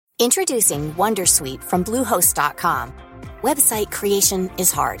Introducing Wondersuite from Bluehost.com. Website creation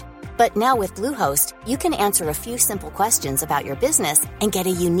is hard, but now with Bluehost, you can answer a few simple questions about your business and get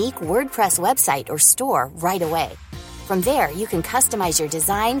a unique WordPress website or store right away. From there, you can customize your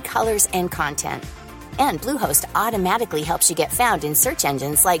design, colors, and content. And Bluehost automatically helps you get found in search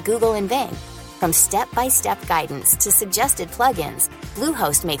engines like Google and Bing. From step-by-step guidance to suggested plugins,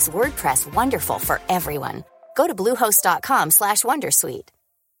 Bluehost makes WordPress wonderful for everyone. Go to bluehost.com/wondersuite.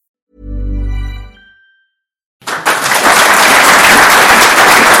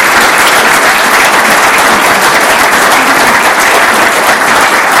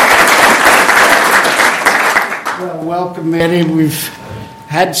 Well, welcome, Mary. We've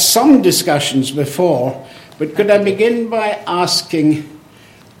had some discussions before, but could I begin by asking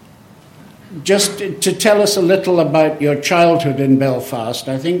just to tell us a little about your childhood in Belfast?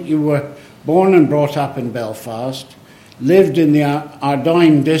 I think you were born and brought up in Belfast, lived in the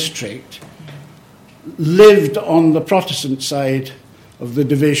Ardoyne district, lived on the Protestant side of the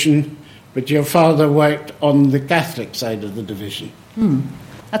division, but your father worked on the Catholic side of the division.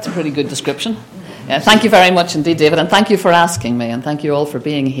 That's a pretty good description. Thank you very much indeed, David, and thank you for asking me, and thank you all for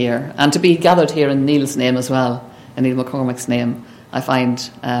being here, and to be gathered here in Neil's name as well, in Neil McCormick's name, I find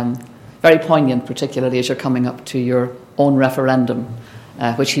very poignant, particularly as you're coming up to your own referendum,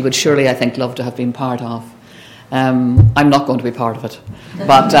 which he would surely, I think, love to have been part of. I'm not going to be part of it,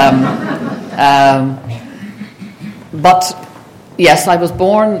 but yes, I was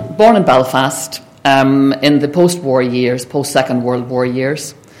born in Belfast in the post-war years, post-Second World War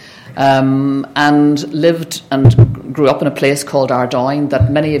years. And lived and grew up in a place called Ardoyne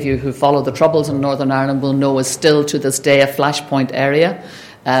that many of you who follow the Troubles in Northern Ireland will know is still to this day a flashpoint area.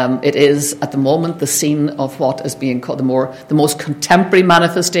 It is at the moment the scene of what is being called the most contemporary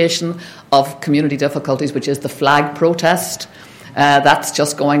manifestation of community difficulties, which is the flag protest. That's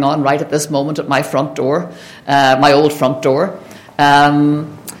just going on right at this moment at my front door, my old front door.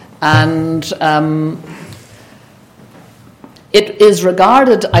 It is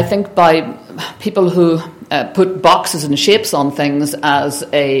regarded, I think, by people who put boxes and shapes on things as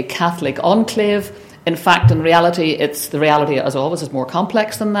a Catholic enclave. In fact, in reality, the reality, as always, is more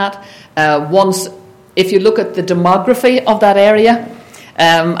complex than that. If you look at the demography of that area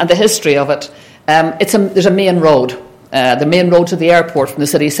and the history of it, there's a main road. The main road to the airport from the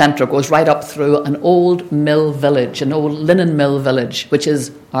city centre goes right up through an old mill village, an old linen mill village, which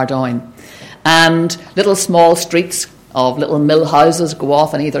is Ardoyne. And little small streets of little mill houses go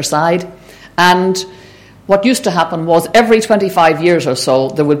off on either side. And what used to happen was every 25 years or so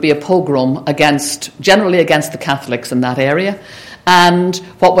there would be a pogrom generally against the Catholics in that area. And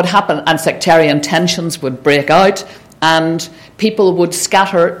what would happen, and sectarian tensions would break out, and people would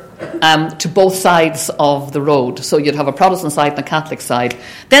scatter to both sides of the road. So you'd have a Protestant side and a Catholic side.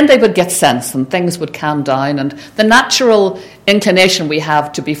 Then they would get sense and things would calm down, and the natural inclination we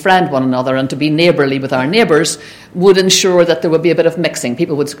have to befriend one another and to be neighbourly with our neighbours would ensure that there would be a bit of mixing.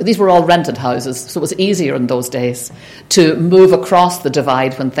 These were all rented houses, so it was easier in those days to move across the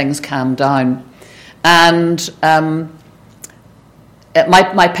divide when things calmed down. And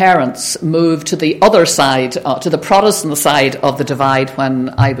my parents moved to the other side, to the Protestant side of the divide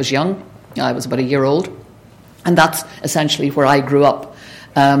when I was young. I was about a year old. And that's essentially where I grew up.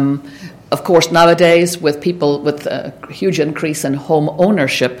 Of course, nowadays, with people with a huge increase in home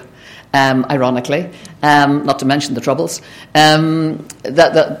ownership, ironically, not to mention the Troubles,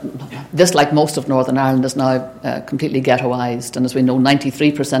 this, like most of Northern Ireland, is now completely ghettoised. And as we know,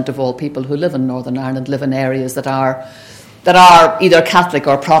 93% of all people who live in Northern Ireland live in areas that are either Catholic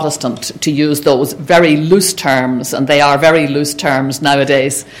or Protestant, to use those very loose terms, and they are very loose terms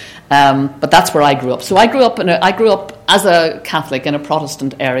nowadays. But that's where I grew up. So I grew up as a Catholic in a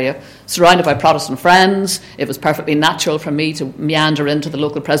Protestant area, surrounded by Protestant friends. It was perfectly natural for me to meander into the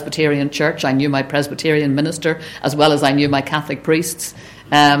local Presbyterian church. I knew my Presbyterian minister as well as I knew my Catholic priests.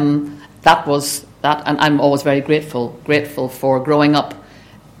 That was that, and I'm always very grateful for growing up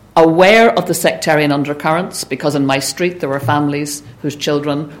aware of the sectarian undercurrents, because in my street there were families whose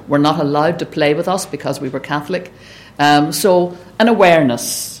children were not allowed to play with us because we were Catholic. So an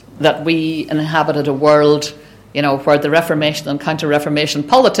awareness that we inhabited a world, where the Reformation and Counter-Reformation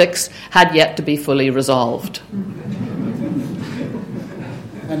politics had yet to be fully resolved.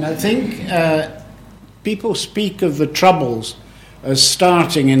 And I think people speak of the Troubles as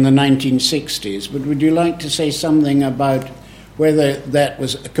starting in the 1960s, but would you like to say something about whether that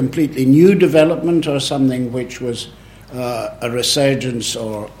was a completely new development or something which was a resurgence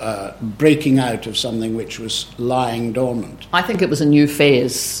or breaking out of something which was lying dormant? I think it was a new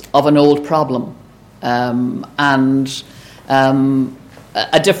phase of an old problem. And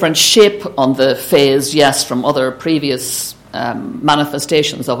a different shape on the phase, yes, from other previous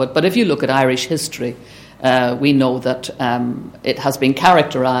manifestations of it. But if you look at Irish history, we know that it has been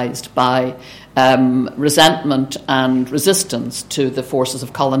characterised by resentment and resistance to the forces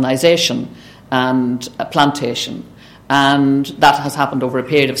of colonisation and plantation. And that has happened over a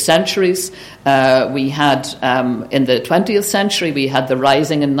period of centuries. We had, in the 20th century, we had the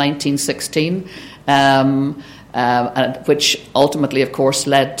Rising in 1916, which ultimately, of course,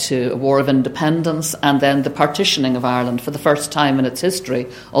 led to a war of independence and then the partitioning of Ireland for the first time in its history.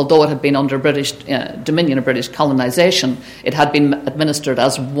 Although it had been under British dominion of British colonisation, it had been administered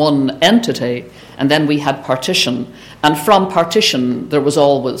as one entity, and then we had partition. And from partition, there was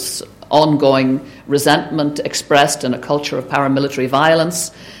always ongoing resentment expressed in a culture of paramilitary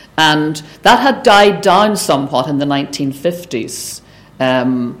violence, and that had died down somewhat in the 1950s. But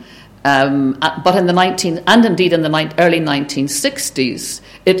in the early 1960s,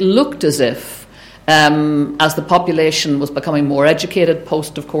 it looked as if, as the population was becoming more educated,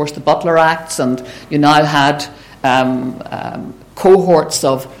 post, of course, the Butler Acts, and you now had cohorts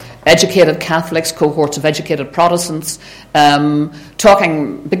of educated Catholics, cohorts of educated Protestants,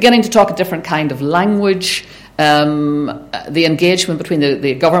 beginning to talk a different kind of language. The engagement between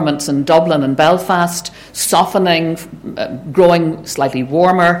the governments in Dublin and Belfast softening, growing slightly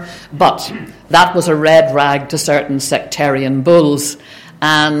warmer, but that was a red rag to certain sectarian bulls.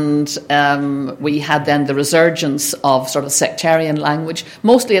 And we had then the resurgence of sort of sectarian language,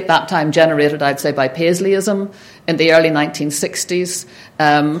 mostly at that time generated, I'd say, by Paisleyism in the early 1960s.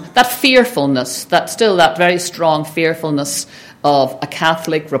 That fearfulness, that very strong fearfulness of a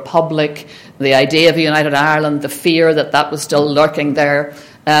Catholic republic, the idea of a united Ireland, the fear that was still lurking there,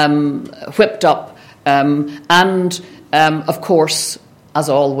 whipped up. And, of course, as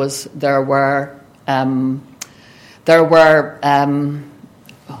always, there were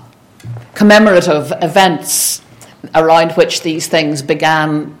commemorative events around which these things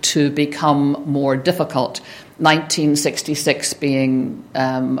began to become more difficult. 1966 being,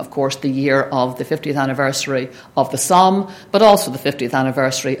 of course, the year of the 50th anniversary of the Somme, but also the 50th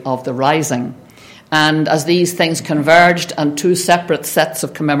anniversary of the Rising. And as these things converged and two separate sets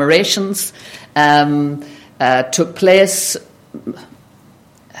of commemorations took place,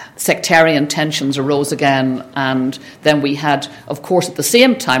 sectarian tensions arose again, and then we had, of course, at the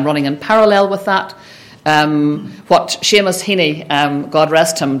same time, running in parallel with that, what Seamus Heaney, God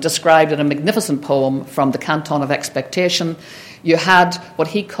rest him, described in a magnificent poem from the Canton of Expectation. You had what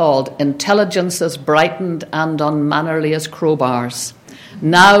he called intelligences brightened and unmannerly as crowbars,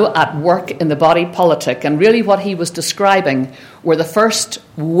 now at work in the body politic. And really what he was describing were the first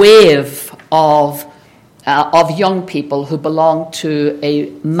wave of young people who belonged to a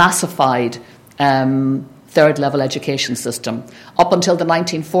massified third-level education system. Up until the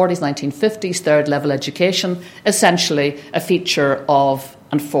 1940s, 1950s, third-level education, essentially a feature of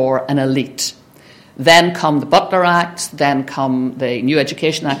and for an elite. Then come the Butler Acts, then come the New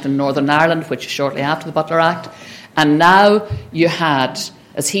Education Act in Northern Ireland, which is shortly after the Butler Act. And now you had,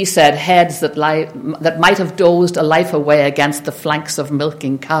 as he said, heads that might have dozed a life away against the flanks of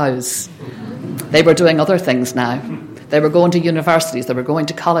milking cows. They were doing other things now. They were going to universities, they were going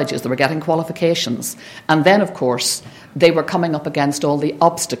to colleges, they were getting qualifications. And then, of course, they were coming up against all the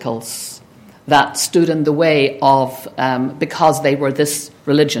obstacles that stood in the way of, because they were this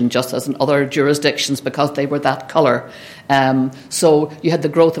religion, just as in other jurisdictions, because they were that colour. So you had the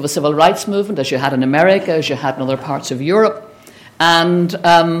growth of a civil rights movement, as you had in America, as you had in other parts of Europe. And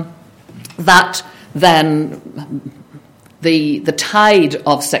that then, the tide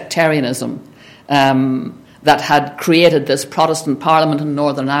of sectarianism that had created this Protestant Parliament in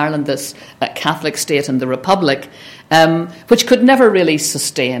Northern Ireland, this Catholic state in the Republic, which could never really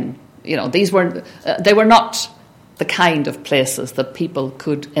sustain. You know, they were not the kind of places that people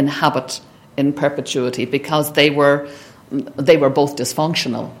could inhabit in perpetuity, because they were both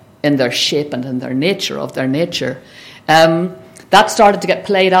dysfunctional in their shape and in their nature of their nature. That started to get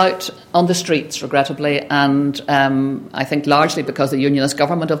played out on the streets, regrettably, and I think largely because the Unionist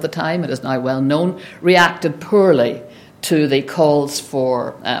government of the time, it is now well known, reacted poorly to the calls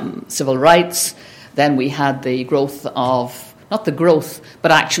for civil rights. Then we had the growth of, not the growth,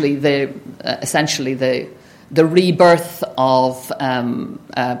 but actually essentially the rebirth of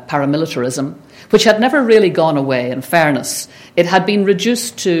paramilitarism, which had never really gone away, in fairness. It had been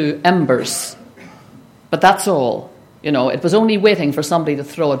reduced to embers, but that's all. You know, it was only waiting for somebody to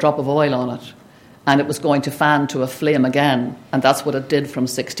throw a drop of oil on it, and it was going to fan to a flame again. And that's what it did from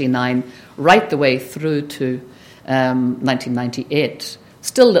 1969 right the way through to 1998.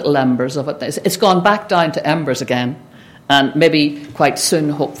 Still little embers of it. It's gone back down to embers again. and maybe quite soon,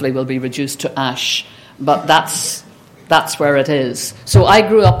 hopefully, will be reduced to ash. But that's where it is. So I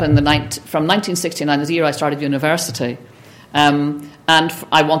grew up from 1969, the year I started university, and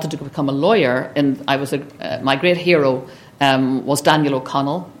I wanted to become a lawyer. And my great hero was Daniel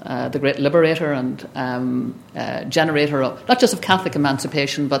O'Connell, the great liberator and generator of not just of Catholic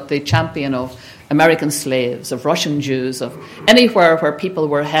emancipation, but the champion of American slaves, of Russian Jews, of anywhere where people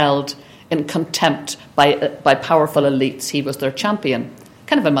were held in contempt by powerful elites. He was their champion.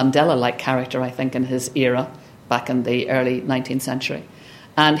 Kind of a Mandela-like character, I think, in his era, back in the early 19th century.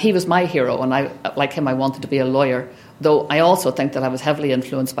 And he was my hero, and like him, I wanted to be a lawyer, though I also think that I was heavily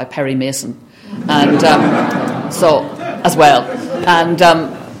influenced by Perry Mason, and so as well. And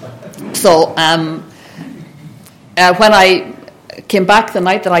when I came back the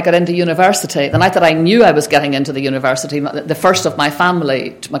night that I got into university, the night that I knew I was getting into the university, the first of my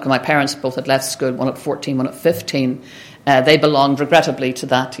family, my parents both had left school, one at 14, one at 15, they belonged regrettably to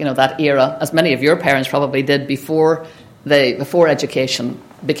that era, as many of your parents probably did before education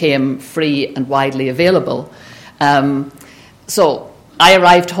became free and widely available. So I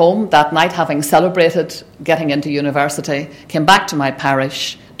arrived home that night, having celebrated getting into university, came back to my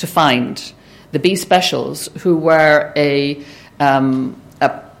parish to find the B Specials, who were an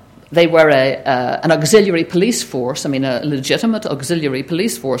auxiliary police force. I mean, a legitimate auxiliary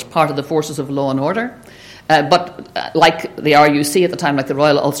police force, part of the forces of law and order. But like the RUC at the time, like the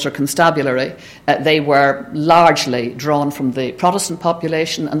Royal Ulster Constabulary, they were largely drawn from the Protestant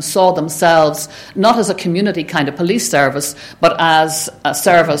population and saw themselves not as a community kind of police service, but as a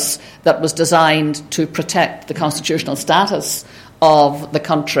service that was designed to protect the constitutional status of the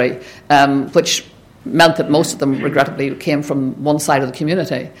country, which meant that most of them, regrettably, came from one side of the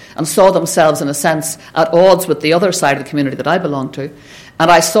community and saw themselves, in a sense, at odds with the other side of the community that I belonged to. And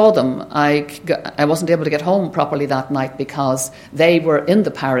I saw them. I wasn't able to get home properly that night because they were in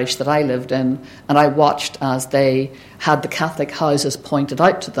the parish that I lived in, and I watched as they had the Catholic houses pointed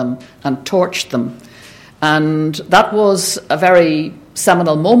out to them and torched them. And that was a very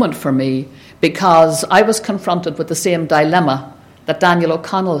seminal moment for me, because I was confronted with the same dilemma that Daniel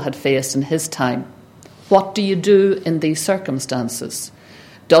O'Connell had faced in his time. What do you do in these circumstances?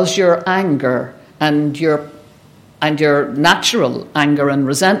 Does your anger and your natural anger and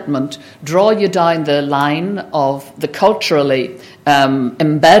resentment draw you down the line of the culturally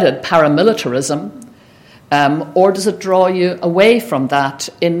embedded paramilitarism, or does it draw you away from that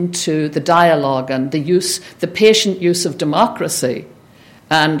into the dialogue and the patient use of democracy?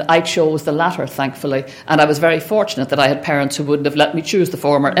 And I chose the latter, thankfully. And I was very fortunate that I had parents who wouldn't have let me choose the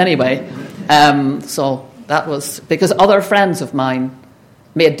former anyway. So that was because other friends of mine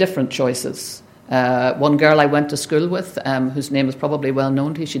made different choices. One girl I went to school with, whose name is probably well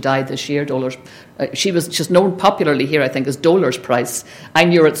known to you, she died this year, she's known popularly here, I think, as Dolar's Price. I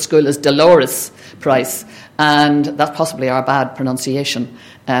knew her at school as Dolores Price, and that's possibly our bad pronunciation.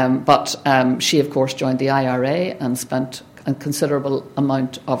 But she, of course, joined the IRA and spent a considerable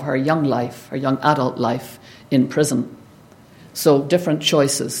amount of her young adult life in prison. So different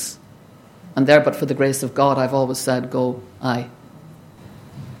choices. And there, but for the grace of God, I've always said, go, aye.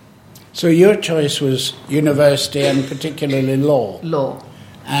 So your choice was university and particularly law? Law.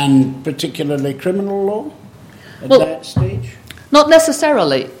 And particularly criminal law at that stage? Not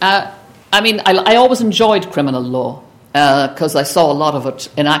necessarily. I always enjoyed criminal law because I saw a lot of it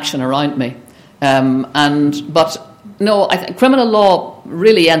in action around me. No, I think criminal law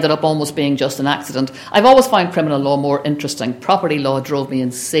really ended up almost being just an accident. I've always found criminal law more interesting. Property law drove me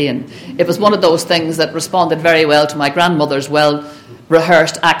insane. It was one of those things that responded very well to my grandmother's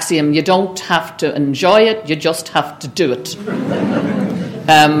well-rehearsed axiom, you don't have to enjoy it, you just have to do it.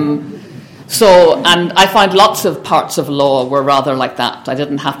 And I find lots of parts of law were rather like that. I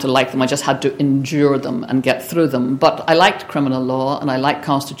didn't have to like them, I just had to endure them and get through them. But I liked criminal law and I liked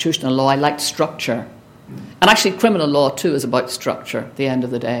constitutional law, I liked structure. And actually, criminal law, too, is about structure at the end of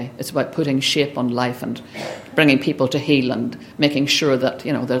the day. It's about putting shape on life and bringing people to heel and making sure that,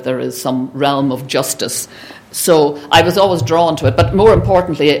 that there is some realm of justice. So I was always drawn to it. But more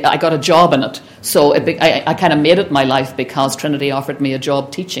importantly, I got a job in it. So I kind of made it my life because Trinity offered me a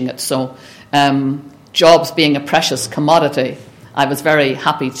job teaching it. So jobs being a precious commodity, I was very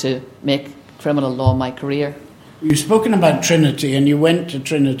happy to make criminal law my career. You've spoken about Trinity, and you went to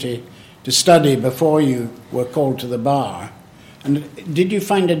Trinity to study before you were called to the bar. And did you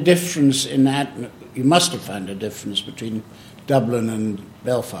find a difference in that? You must have found a difference between Dublin and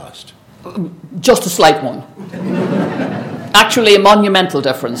Belfast. Just a slight one. Actually, a monumental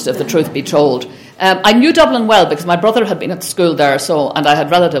difference, if the truth be told. I knew Dublin well because my brother had been at school there, and I had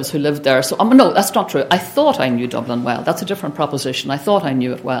relatives who lived there. So, no, that's not true. I thought I knew Dublin well. That's a different proposition. I thought I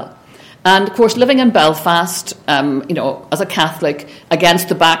knew it well. And, of course, living in Belfast, as a Catholic, against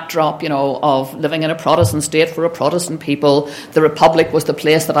the backdrop, of living in a Protestant state for a Protestant people, the Republic was the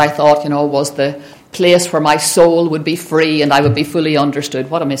place that I thought, was the place where my soul would be free and I would be fully understood.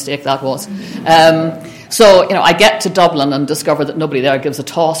 What a mistake that was. So, I get to Dublin and discover that nobody there gives a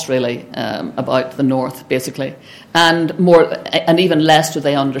toss, really, about the North, basically. And even less do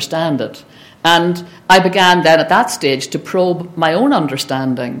they understand it. And I began then at that stage to probe my own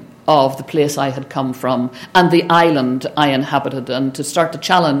understanding of the place I had come from and the island I inhabited, and to start to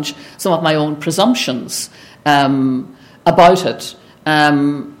challenge some of my own presumptions about it.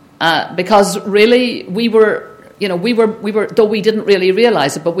 Because really we were, though we didn't really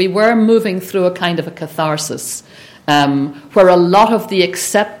realise it, but we were moving through a kind of a catharsis where a lot of the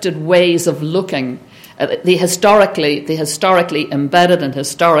accepted ways of looking, the historically embedded and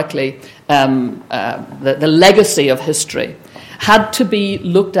historically the legacy of history, had to be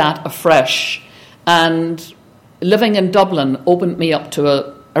looked at afresh. And living in Dublin opened me up to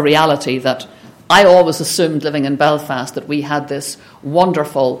a reality that I always assumed, living in Belfast, that we had this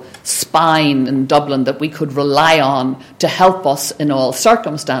wonderful spine in Dublin that we could rely on to help us in all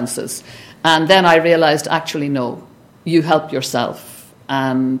circumstances. And then I realised, actually, no, you help yourself,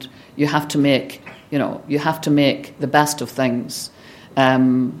 and you have to make the best of things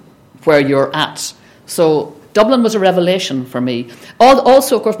where you're at. So Dublin was a revelation for me.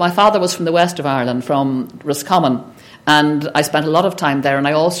 Also, of course, my father was from the west of Ireland, from Roscommon, and I spent a lot of time there, and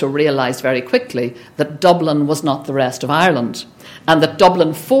I also realised very quickly that Dublin was not the rest of Ireland, and that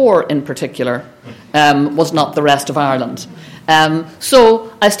Dublin 4 in particular was not the rest of Ireland.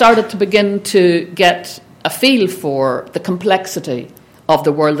 So I started to begin to get a feel for the complexity of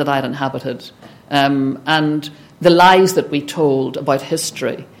the world that I'd inhabited, and the lies that we told about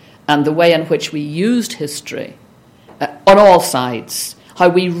history, and the way in which we used history on all sides, how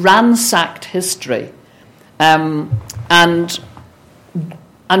we ransacked history and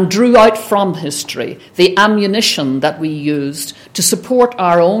drew out from history the ammunition that we used to support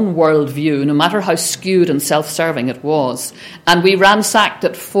our own worldview, no matter how skewed and self-serving it was. And we ransacked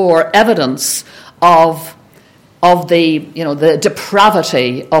it for evidence of the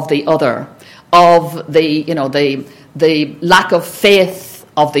depravity of the other, of the lack of faith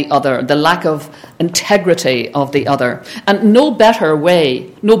of the other, the lack of integrity of the other. And no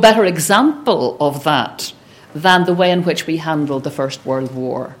better example of that than the way in which we handled the First World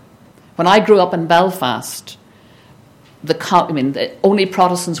War. When I grew up in Belfast, only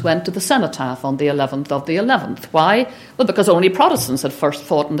Protestants went to the cenotaph on the 11th of the 11th. Why? Well, because only Protestants had first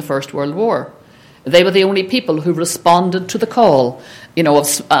fought in the First World War. They were the only people who responded to the call,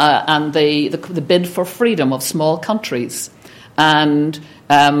 and the bid for freedom of small countries. And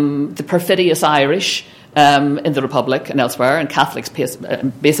the perfidious Irish in the Republic and elsewhere, and Catholics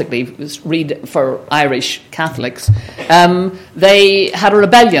basically read for Irish Catholics, they had a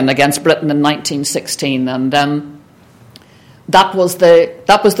rebellion against Britain in 1916, and that was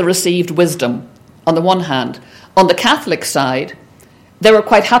the received wisdom on the one hand. On the Catholic side, they were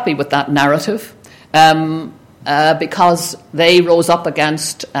quite happy with that narrative because they rose up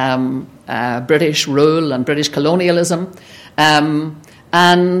against British rule and British colonialism.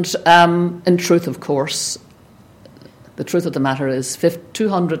 And in truth, of course, the truth of the matter is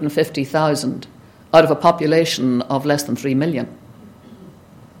 250,000 out of a population of less than 3 million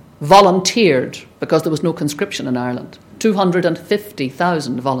volunteered, because there was no conscription in Ireland.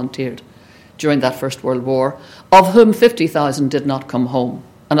 250,000 volunteered during that First World War, of whom 50,000 did not come home.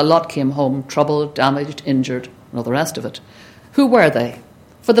 And a lot came home troubled, damaged, injured, and all the rest of it. Who were they?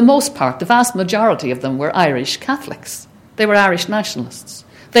 For the most part, the vast majority of them were Irish Catholics. They were Irish nationalists.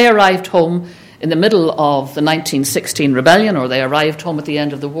 They arrived home in the middle of the 1916 rebellion, or they arrived home at the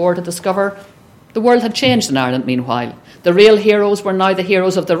end of the war to discover the world had changed in Ireland meanwhile. The real heroes were now the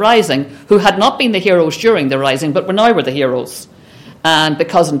heroes of the Rising, who had not been the heroes during the Rising, but were the heroes. And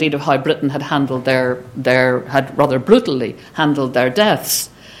because indeed of how Britain had handled had rather brutally handled their deaths.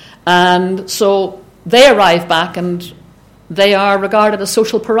 And so they arrive back and they are regarded as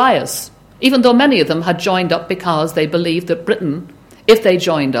social pariahs, even though many of them had joined up because they believed that Britain, if they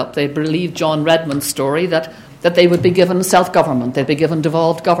joined up, they believed John Redmond's story that they would be given self-government, they'd be given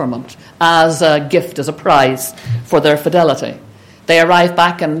devolved government as a gift, as a prize for their fidelity. They arrive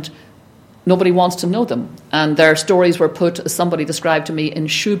back and nobody wants to know them. And their stories were put, as somebody described to me, in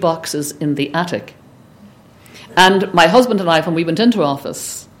shoeboxes in the attic. And my husband and I, when I went into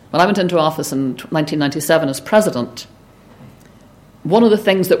office in 1997 as president, one of the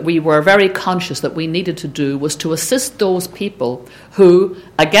things that we were very conscious that we needed to do was to assist those people who,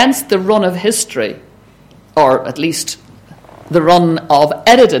 against the run of history, or at least the run of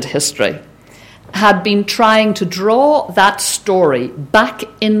edited history, had been trying to draw that story back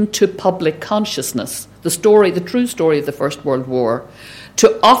into public consciousness, the true story of the First World War,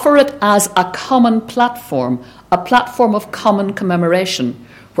 to offer it as a common platform, a platform of common commemoration,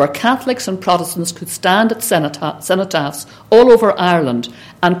 where Catholics and Protestants could stand at cenotaphs all over Ireland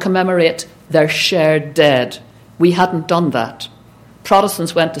and commemorate their shared dead. We hadn't done that.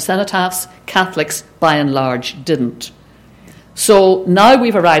 Protestants went to cenotaphs, Catholics, by and large, didn't. So now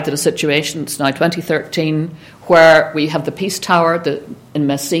we've arrived at a situation, it's now 2013, where we have the Peace Tower in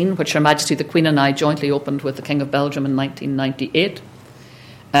Messines, which Her Majesty the Queen and I jointly opened with the King of Belgium in 1998.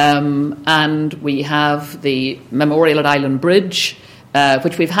 And we have the Memorial at Island Bridge,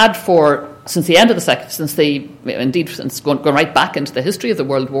 which we've had since the end of since going right back into the history of the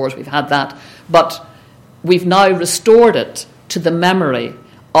World Wars, we've had that. But we've now restored it to the memory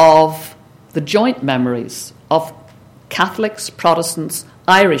of the joint memories of Catholics, Protestants,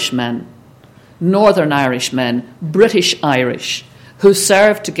 Irishmen, Northern Irishmen, British Irish, who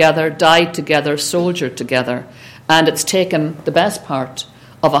served together, died together, soldiered together. And it's taken the best part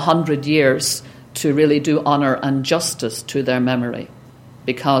of 100 years to really do honour and justice to their memory,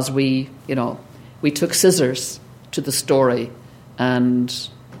 because we took scissors to the story and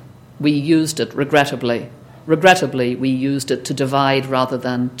we used it, regrettably, we used it to divide rather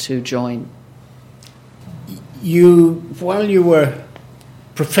than to join. While you were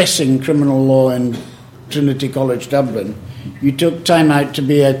professing criminal law in Trinity College Dublin, you took time out to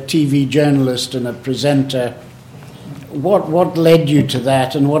be a TV journalist and a presenter. What led you to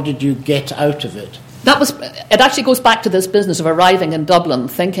that, and what did you get out of it? It actually goes back to this business of arriving in Dublin,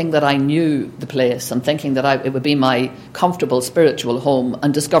 thinking that I knew the place and thinking that it would be my comfortable spiritual home,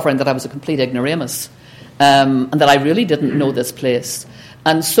 and discovering that I was a complete ignoramus, and that I really didn't know this place.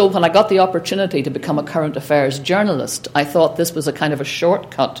 And so when I got the opportunity to become a current affairs journalist, I thought this was a kind of a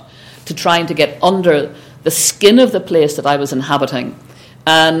shortcut to trying to get under the skin of the place that I was inhabiting.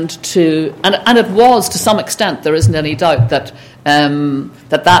 And it was, to some extent, there isn't any doubt that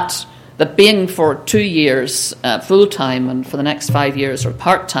being for 2 years full-time and for the next 5 years or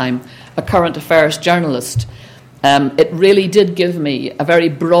part-time a current affairs journalist, it really did give me a very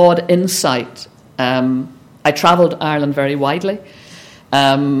broad insight. I travelled Ireland very widely,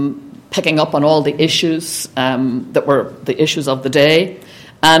 picking up on all the issues that were the issues of the day,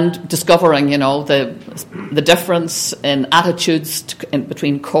 and discovering, the difference in attitudes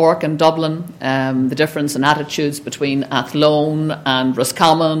between Cork and Dublin, the difference in attitudes between Athlone and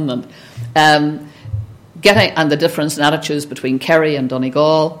Roscommon, and the difference in attitudes between Kerry and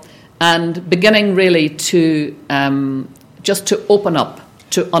Donegal, and beginning really to just to open up,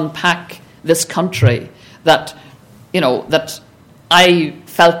 to unpack this country that I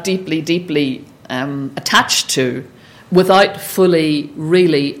felt deeply attached to, without fully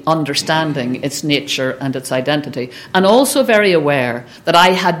really understanding its nature and its identity. And also very aware that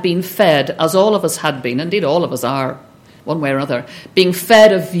I had been fed, as all of us had been, indeed all of us are, one way or another, being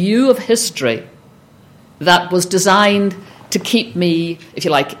fed a view of history that was designed to keep me, if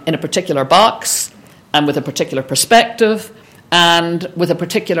you like, in a particular box and with a particular perspective and with a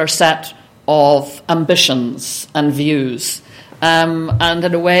particular set of ambitions and views. And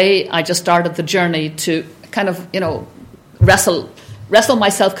in a way, I just started the journey to kind of, wrestle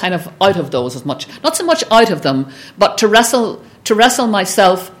myself kind of out of those as much. Not so much out of them, but to wrestle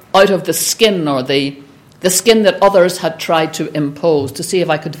myself out of the skin, or the skin that others had tried to impose, to see if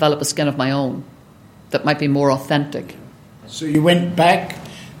I could develop a skin of my own that might be more authentic. So you went back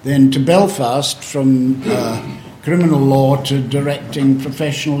then to Belfast from criminal law to directing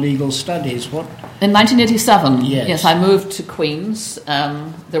professional legal studies. What? In 1987, yes, I moved to Queen's.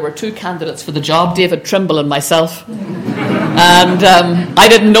 There were two candidates for the job, David Trimble and myself. And I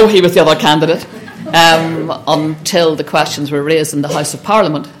didn't know he was the other candidate until the questions were raised in the House of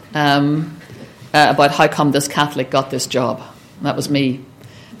Parliament about how come this Catholic got this job. And that was me.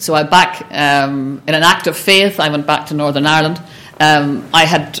 So in an act of faith, I went back to Northern Ireland.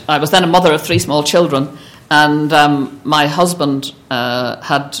 I was then a mother of 3 small children, and my husband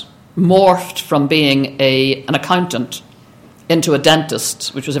had morphed from being an accountant into a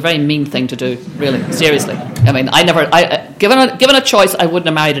dentist, which was a very mean thing to do, really, seriously. I mean, given a choice, I wouldn't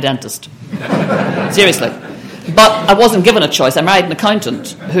have married a dentist. Seriously. But I wasn't given a choice. I married an accountant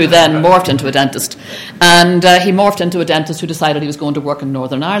who then morphed into a dentist. And he morphed into a dentist who decided he was going to work in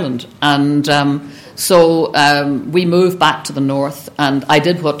Northern Ireland. And so we moved back to the north, and I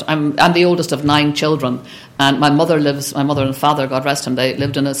did what... I'm the oldest of 9 children, and my mother and father, God rest him, they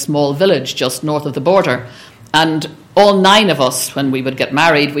lived in a small village just north of the border. And all 9 of us, when we would get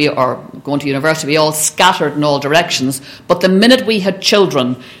married, we are going to university, we all scattered in all directions. But the minute we had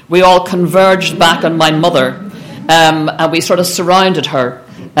children, we all converged back on my mother, and we sort of surrounded her,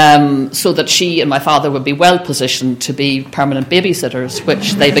 so that she and my father would be well positioned to be permanent babysitters,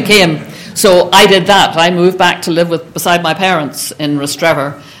 which they became. So I did that. I moved back to live beside my parents in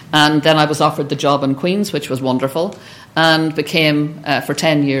Rostrevor, and then I was offered the job in Queen's, which was wonderful, and became, for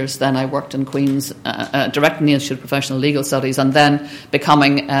 10 years, then I worked in Queen's, directing the Institute of Professional Legal Studies, and then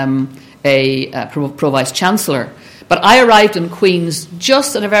becoming a Pro-Vice-Chancellor. But I arrived in Queen's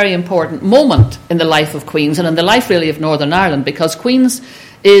just at a very important moment in the life of Queen's, and in the life, really, of Northern Ireland, because Queen's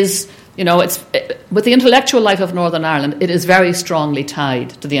is, with the intellectual life of Northern Ireland, it is very strongly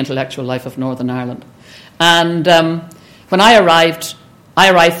tied to the intellectual life of Northern Ireland. And when I arrived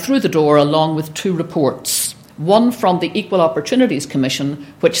through the door along with 2 reports. One from the Equal Opportunities Commission,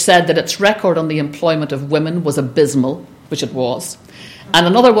 which said that its record on the employment of women was abysmal, which it was. And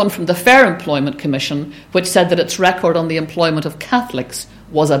another one from the Fair Employment Commission, which said that its record on the employment of Catholics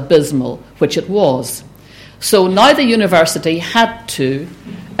was abysmal, which it was. So now the university had to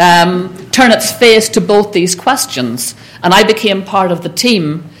turn its face to both these questions. And I became part of the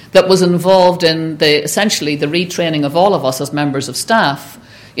team that was involved in essentially the retraining of all of us as members of staff,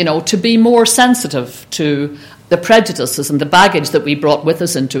 to be more sensitive to the prejudices and the baggage that we brought with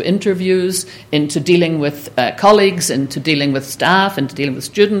us into interviews, into dealing with colleagues, into dealing with staff, into dealing with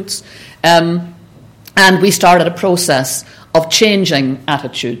students. And we started a process of changing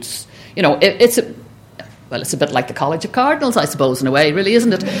attitudes. It's a bit like the College of Cardinals, I suppose, in a way, really,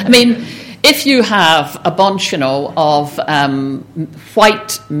 isn't it? I mean, if you have a bunch, of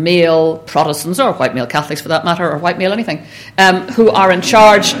white male Protestants, or white male Catholics for that matter, or white male anything, who are in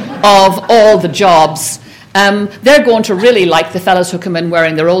charge of all the jobs, they're going to really like the fellas who come in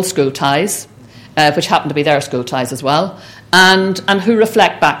wearing their old school ties, which happen to be their school ties as well, and who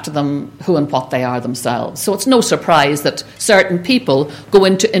reflect back to them who and what they are themselves. So it's no surprise that certain people go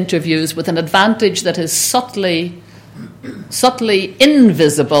into interviews with an advantage that is subtly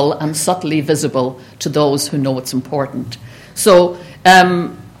invisible and subtly visible to those who know it's important. So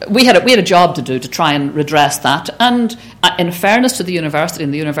we had a job to do to try and redress that. And in fairness to the university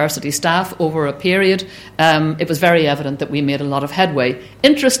and the university staff, over a period, it was very evident that we made a lot of headway.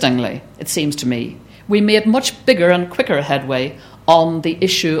 Interestingly, it seems to me, we made much bigger and quicker headway on the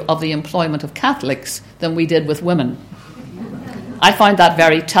issue of the employment of Catholics than we did with women. I find that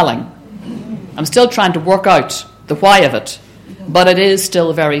very telling. I'm still trying to work out the why of it, but it is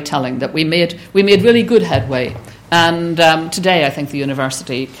still very telling that we made really good headway. And today I think the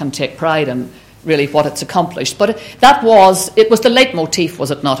university can take pride in really what it's accomplished. But it was the leitmotif,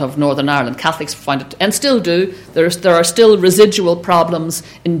 was it not, of Northern Ireland? Catholics find it, and still do. There are still residual problems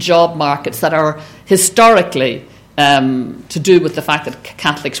in job markets that are historically to do with the fact that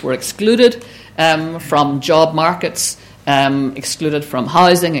Catholics were excluded from job markets, excluded from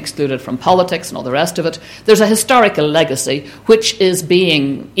housing, excluded from politics and all the rest of it. There's a historical legacy which is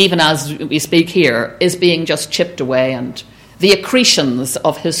being, even as we speak here, is being just chipped away, and the accretions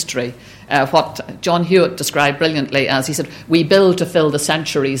of history, what John Hewitt described brilliantly as, he said, we build to fill the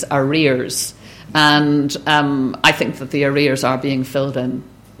century's arrears. And I think that the arrears are being filled in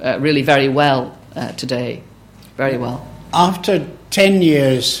really very well today, very well. After 10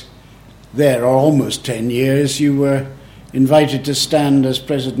 years there, or almost 10 years, you were invited to stand as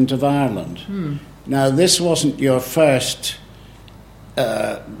President of Ireland. Now, this wasn't your first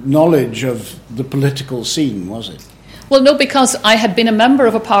knowledge of the political scene, was it? Well, no, because I had been a member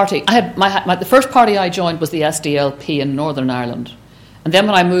of a party. The first party I joined was the SDLP in Northern Ireland. And then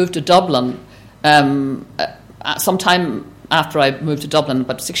when I moved to Dublin, sometime after I moved to Dublin,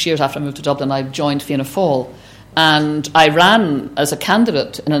 about 6 years after I moved to Dublin, I joined Fianna Fáil. And I ran as a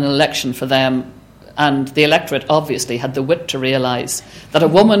candidate in an election for them. And the electorate obviously had the wit to realise that a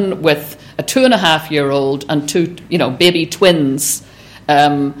woman with a 2.5-year-old and 2, baby twins,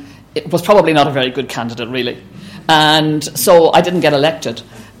 it was probably not a very good candidate, really. And so I didn't get elected,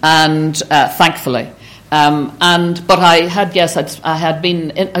 and thankfully. But I had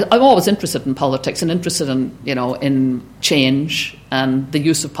been. I'm always interested in politics and interested in in change and the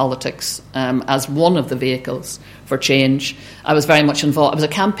use of politics as one of the vehicles for change. I was very much involved. I was a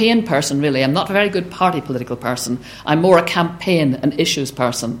campaign person, really. I'm not a very good party political person. I'm more a campaign and issues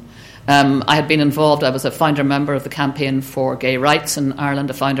person. I had been involved. I was a founder member of the Campaign for Gay Rights in Ireland,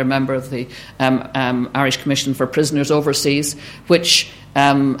 a founder member of the Irish Commission for Prisoners Overseas, which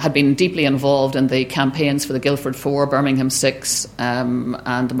had been deeply involved in the campaigns for the Guildford Four, Birmingham Six,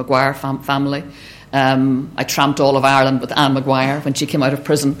 and the Maguire family. I tramped all of Ireland with Anne Maguire when she came out of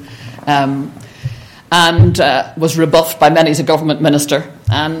prison, and was rebuffed by many as a government minister.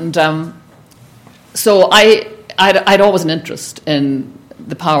 And so I'd always an interest in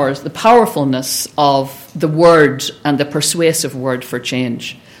the powerfulness of the word and the persuasive word for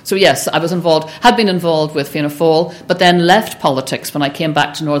change. So yes, I was had been involved with Fianna Fáil, but then left politics when I came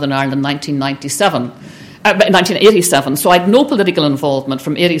back to Northern Ireland in 1987. So I had no political involvement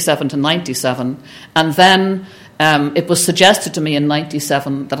from 87 to 97, and then it was suggested to me in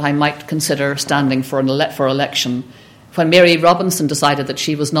 97 that I might consider standing for election when Mary Robinson decided that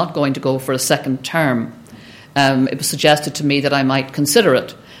she was not going to go for a second term. It was suggested to me that I might consider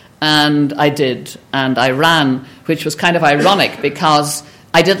it, and I did, and I ran, which was kind of ironic because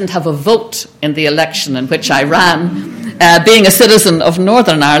I didn't have a vote in the election in which I ran, being a citizen of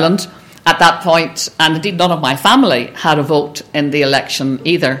Northern Ireland at that point, and indeed none of my family had a vote in the election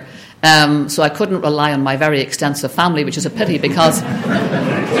either. So I couldn't rely on my very extensive family, which is a pity because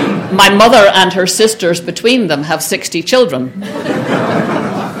my mother and her sisters between them have 60 children.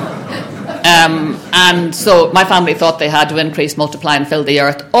 And so my family thought they had to increase, multiply and fill the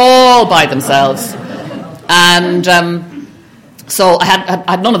earth all by themselves. And so I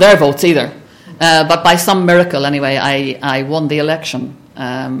had none of their votes either. But by some miracle, anyway, I won the election.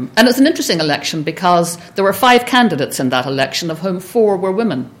 And it was an interesting election because there were 5 candidates in that election, of whom 4 were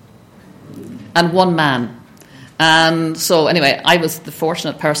women and 1 man. And so anyway, I was the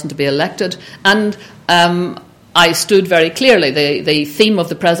fortunate person to be elected. And I stood very clearly. The theme of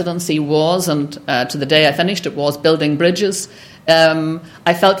the presidency was, and to the day I finished it, was building bridges.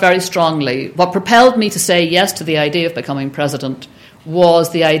 I felt very strongly. What propelled me to say yes to the idea of becoming president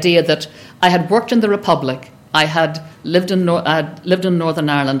was the idea that I had worked in the Republic. I had lived in Northern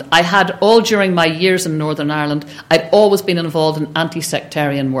Ireland. I had, all during my years in Northern Ireland, I'd always been involved in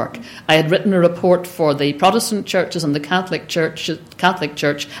anti-sectarian work. I had written a report for the Protestant churches and the Catholic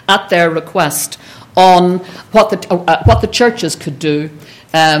Church at their request on what the churches could do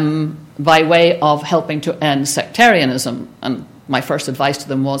by way of helping to end sectarianism. And my first advice to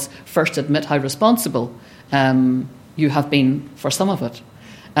them was, first admit how responsible you have been for some of it.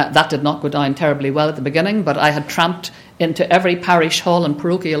 That did not go down terribly well at the beginning, but I had tramped into every parish hall and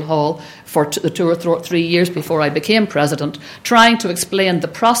parochial hall for the 2 or 3 years before I became president, trying to explain the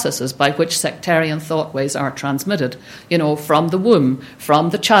processes by which sectarian thoughtways are transmitted, from the womb, from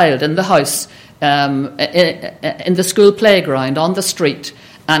the child in the house, in the school playground, on the street,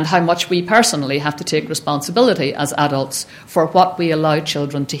 and how much we personally have to take responsibility as adults for what we allow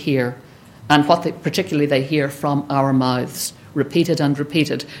children to hear, and what particularly they hear from our mouths. Repeated and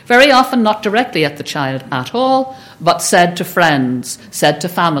repeated, very often not directly at the child at all, but said to friends, said to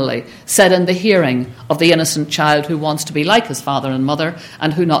family, said in the hearing of the innocent child who wants to be like his father and mother,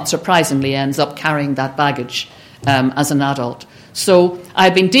 and who not surprisingly ends up carrying that baggage as an adult. So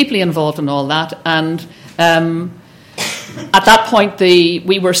I've been deeply involved in all that, and at that point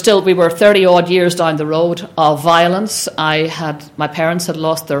we were 30 odd years down the road of violence. My parents had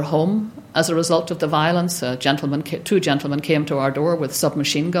lost their home as a result of the violence. 2 gentlemen came to our door with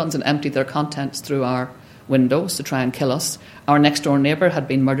submachine guns and emptied their contents through our windows to try and kill us. Our next door neighbour had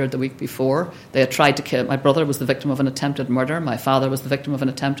been murdered the week before. They had tried to kill. My brother was the victim of an attempted murder. My father was the victim of an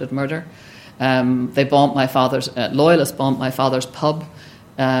attempted murder. They bombed my father's loyalists bombed my father's pub.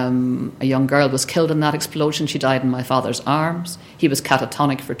 A young girl was killed in that explosion. She died in my father's arms. He was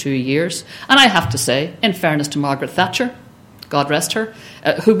catatonic for 2 years. And I have to say, in fairness to Margaret Thatcher, God rest her,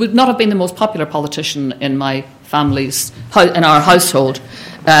 who would not have been the most popular politician in my family's, in our household.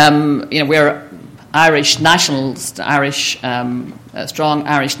 We're Irish nationalists, strong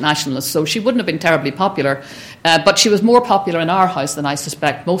Irish nationalists, so she wouldn't have been terribly popular. But she was more popular in our house than I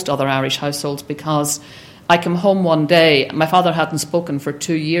suspect most other Irish households, because I came home one day, my father hadn't spoken for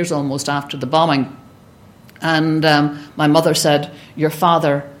 2 years almost after the bombing, and my mother said, "Your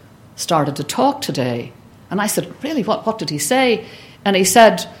father started to talk today." And I said, "Really, what did he say?" And he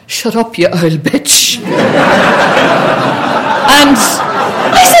said, "Shut up, you old bitch." And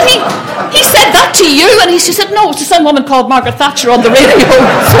I said, he said that to you? And she said, "No, it's to some woman called Margaret Thatcher on the radio."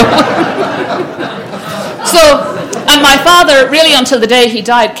 And my father, really until the day he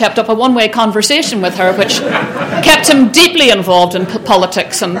died, kept up a one-way conversation with her, which kept him deeply involved in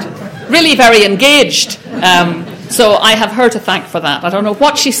politics and really very engaged. So I have her to thank for that. I don't know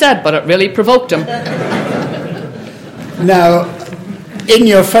what she said, but it really provoked him. Now, In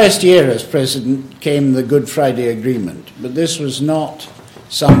your first year as president came the Good Friday Agreement, but this was not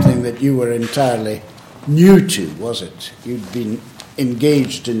something that you were entirely new to, was it? You'd been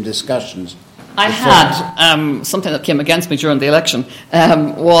engaged in discussions. I had something that came against me during the election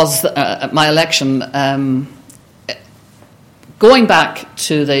was my election. Going back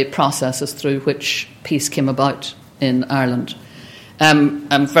to the processes through which peace came about in Ireland,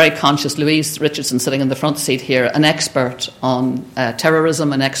 I'm very conscious, Louise Richardson sitting in the front seat here, an expert on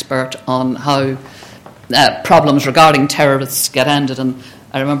terrorism, an expert on how problems regarding terrorists get ended. And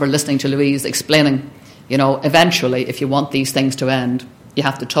I remember listening to Louise explaining, eventually, if you want these things to end, you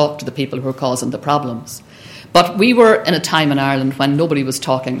have to talk to the people who are causing the problems. But we were in a time in Ireland when nobody was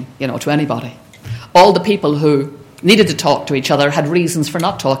talking, to anybody. All the people who needed to talk to each other had reasons for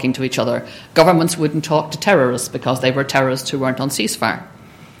not talking to each other. Governments wouldn't talk to terrorists because they were terrorists who weren't on ceasefire.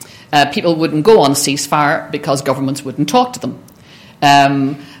 People wouldn't go on ceasefire because governments wouldn't talk to them.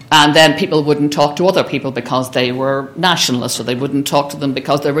 And then people wouldn't talk to other people because they were nationalists, or they wouldn't talk to them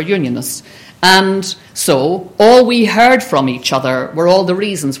because they were unionists. And so all we heard from each other were all the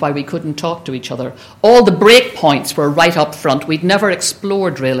reasons why we couldn't talk to each other. All the break points were right up front. We'd never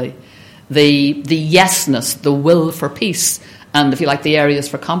explored, really, the yesness, the will for peace, and, if you like, the areas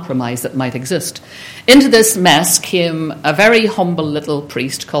for compromise that might exist. Into this mess came a very humble little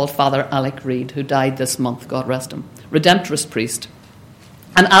priest called Father Alec Reid, who died this month, God rest him, Redemptorist priest.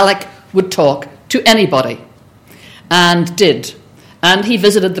 And Alec would talk to anybody, and did. And he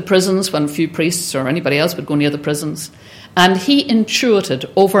visited the prisons when few priests or anybody else would go near the prisons. And he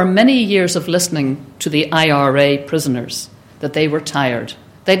intuited, over many years of listening to the IRA prisoners, that they were tired.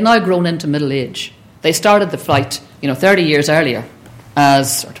 They'd now grown into middle age. They started the fight, 30 years earlier, or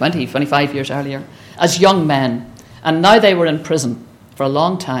 20, 25 years earlier, as young men. And now they were in prison for a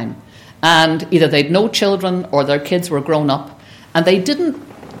long time. And either they'd no children or their kids were grown up. And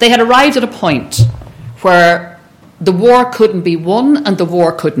they had arrived at a point where the war couldn't be won and the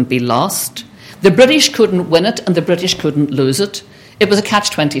war couldn't be lost. The British couldn't win it and the British couldn't lose it. It was a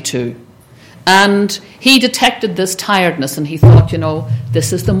catch-22. And he detected this tiredness and he thought,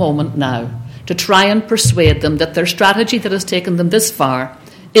 this is the moment now to try and persuade them that their strategy that has taken them this far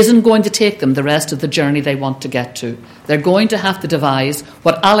isn't going to take them the rest of the journey they want to get to. They're going to have to devise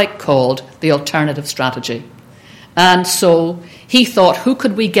what Alec called the alternative strategy. And so he thought, who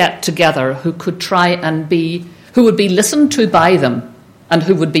could we get together who could try and who would be listened to by them and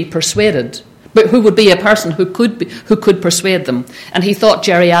who would be persuaded, but who would be a person who could persuade them. And he thought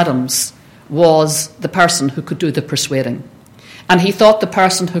Gerry Adams was the person who could do the persuading. And he thought the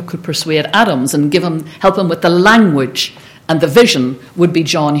person who could persuade Adams and help him with the language and the vision would be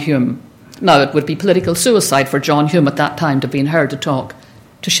John Hume. Now, it would be political suicide for John Hume at that time to be heard to talk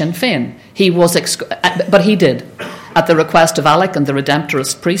to Sinn Féin. But he did. At the request of Alec and the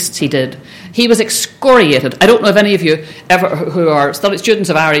Redemptorist priests, he did. He was excoriated. I don't know if any of you who are students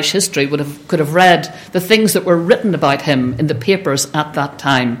of Irish history could have read the things that were written about him in the papers at that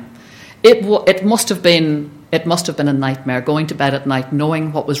time. It must have been a nightmare, going to bed at night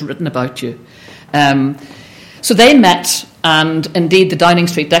knowing what was written about you. So they met, and indeed the Downing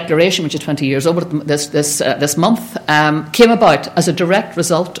Street Declaration, which is 20 years old this month, came about as a direct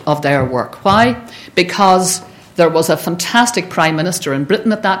result of their work. Why? Because there was a fantastic Prime Minister in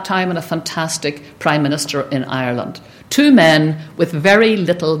Britain at that time and a fantastic Prime Minister in Ireland. Two men with very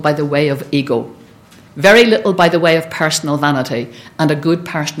little by the way of ego, very little by the way of personal vanity, and a good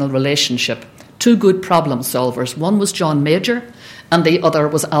personal relationship. Two good problem solvers. One was John Major and the other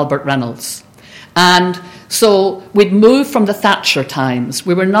was Albert Reynolds. And so we'd moved from the Thatcher times.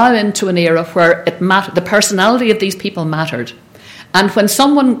 We were now into an era where it mattered. The personality of these people mattered. And when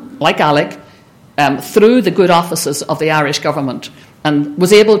someone like Alec, through the good offices of the Irish government, and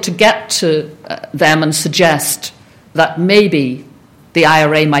was able to get to them and suggest that maybe the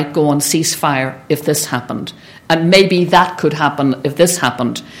IRA might go on ceasefire if this happened, and maybe that could happen if this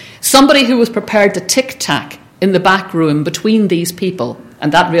happened. Somebody who was prepared to tic-tac in the back room between these people,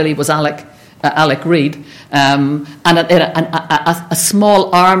 and that really was Alec Reid, and a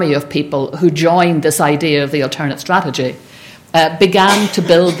small army of people who joined this idea of the alternate strategy, began to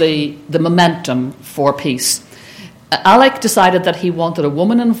build the momentum for peace. Alec decided that he wanted a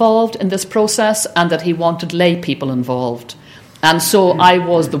woman involved in this process and that he wanted lay people involved. And so I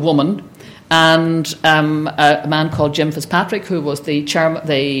was the woman, and a man called Jim Fitzpatrick, who was the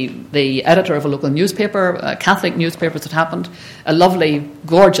editor of a local newspaper, a Catholic newspaper as it happened, a lovely,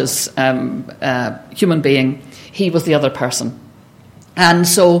 gorgeous human being. He was the other person. And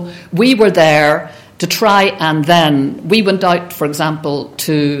so we were there to try and then we went out, for example,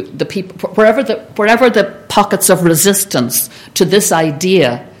 to the people wherever the pockets of resistance to this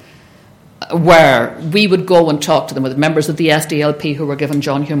idea were, we would go and talk to them, with members of the SDLP who were giving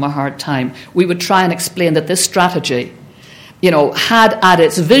John Hume a hard time. We would try and explain that this strategy, had at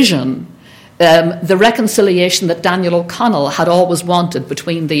its vision the reconciliation that Daniel O'Connell had always wanted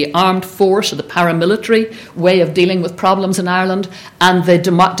between the armed force or the paramilitary way of dealing with problems in Ireland and the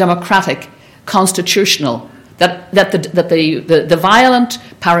democratic constitutional, that the violent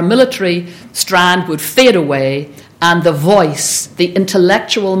paramilitary strand would fade away and the voice, the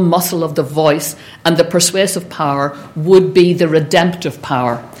intellectual muscle of the voice and the persuasive power would be the redemptive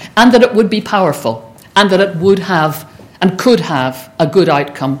power, and that it would be powerful, and that it would have and could have a good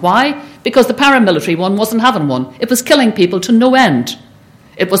outcome. Why? Because the paramilitary one wasn't having one. It was killing people to no end.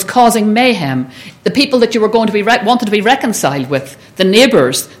 It was causing mayhem. The people that you were going to be wanted to be reconciled with, the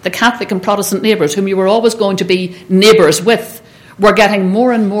neighbours, the Catholic and Protestant neighbours, whom you were always going to be neighbours with, were getting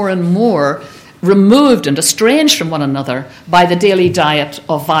more and more and more removed and estranged from one another by the daily diet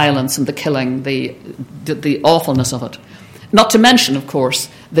of violence and the killing, the awfulness of it. Not to mention, of course,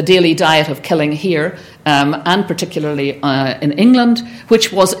 the daily diet of killing here, and particularly in England,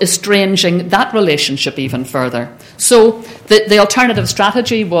 which was estranging that relationship even further. So the alternative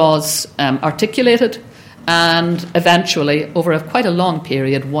strategy was articulated and eventually, over quite a long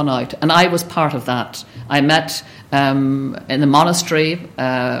period, won out. And I was part of that. I met in the monastery.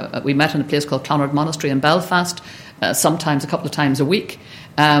 We met in a place called Clonard Monastery in Belfast, sometimes a couple of times a week.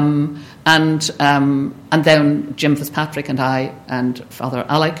 And then Jim Fitzpatrick and I and Father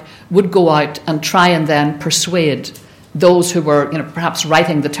Alec would go out and try and then persuade those who were, perhaps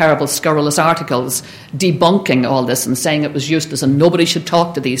writing the terrible scurrilous articles debunking all this and saying it was useless and nobody should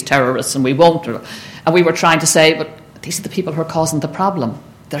talk to these terrorists and we won't. And we were trying to say, but these are the people who are causing the problem.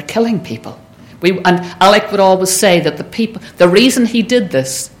 They're killing people. And Alec would always say that the reason he did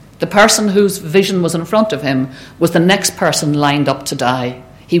this, the person whose vision was in front of him, was the next person lined up to die.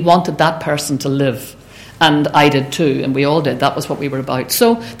 He wanted that person to live. And I did too, and we all did. That was what we were about.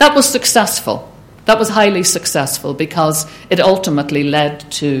 So that was successful. That was highly successful because it ultimately led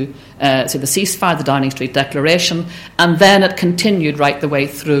to the ceasefire, the Downing Street Declaration, and then it continued right the way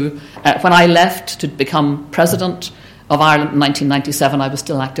through. When I left to become president of Ireland in 1997, I was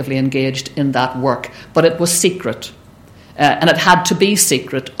still actively engaged in that work, but it was secret. And it had to be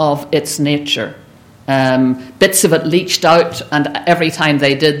secret of its nature. Bits of it leached out, and every time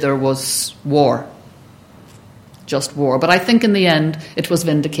they did, there was war. Just war. But I think in the end, it was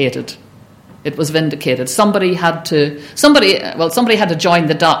vindicated. It was vindicated. Somebody had to join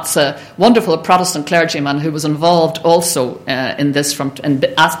the dots. A wonderful Protestant clergyman who was involved also in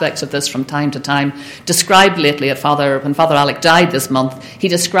aspects of this from time to time described lately when Father Alec died this month, he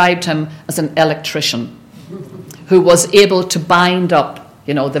described him as an electrician who was able to bind up,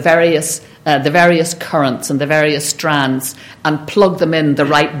 the various currents and the various strands and plug them in the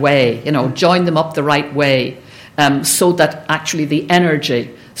right way, join them up the right way, so that actually the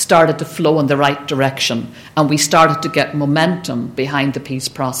energy started to flow in the right direction and we started to get momentum behind the peace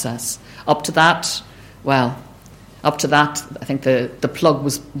process. Up to that, I think the plug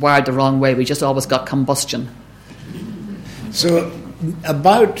was wired the wrong way. We just always got combustion. So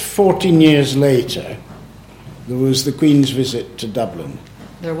about 14 years later, there was the Queen's visit to Dublin.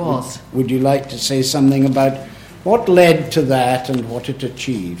 There was. Would you like to say something about what led to that and what it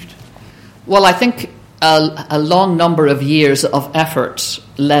achieved? Well, I think a long number of years of effort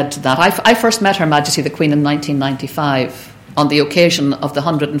led to that. I first met Her Majesty the Queen in 1995 on the occasion of the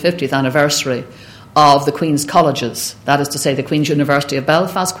 150th anniversary of the Queen's Colleges. That is to say, the Queen's University of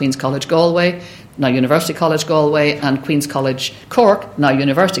Belfast, Queen's College Galway, now University College Galway, and Queen's College Cork, now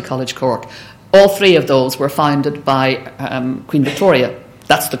University College Cork. All three of those were founded by Queen Victoria.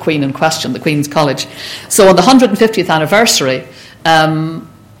 That's the Queen in question, the Queen's College. So on the 150th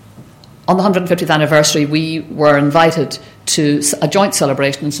anniversary, we were invited to a joint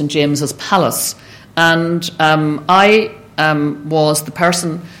celebration in St James's Palace, and I was the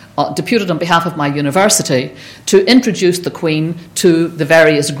person deputed on behalf of my university to introduce the Queen to the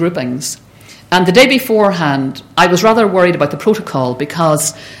various groupings. And the day beforehand, I was rather worried about the protocol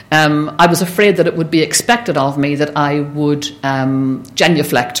because I was afraid that it would be expected of me that I would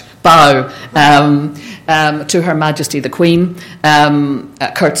genuflect, bow to Her Majesty the Queen,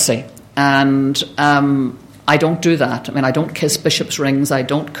 curtsy. And I don't do that. I mean, I don't kiss bishops' rings, I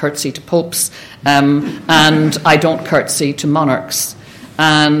don't curtsy to popes, and I don't curtsy to monarchs.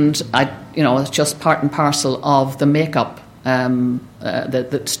 And it's just part and parcel of the makeup,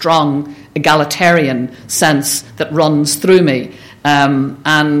 the strong egalitarian sense that runs through me.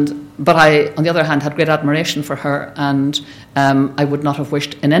 And But I, on the other hand, had great admiration for her, and I would not have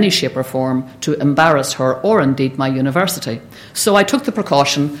wished in any shape or form to embarrass her or indeed my university. So I took the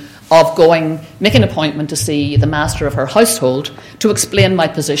precaution of making an appointment to see the master of her household to explain my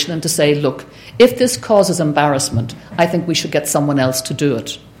position and to say, look, if this causes embarrassment, I think we should get someone else to do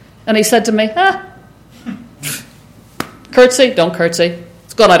it. And he said to me, curtsy, don't curtsy.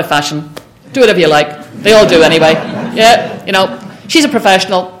 It's gone out of fashion. Do whatever you like. They all do anyway. Yeah, you know, she's a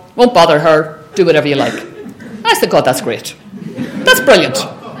professional. Won't bother her. Do whatever you like. I said, God, that's great. That's brilliant.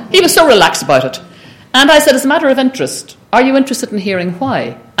 He was so relaxed about it. And I said, as a matter of interest, are you interested in hearing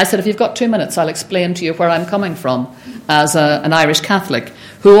why? I said, if you've got 2 minutes, I'll explain to you where I'm coming from as an Irish Catholic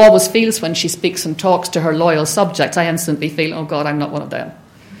who always feels when she speaks and talks to her loyal subjects, I instantly feel, oh God, I'm not one of them.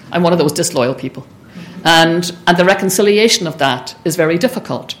 I'm one of those disloyal people. And the reconciliation of that is very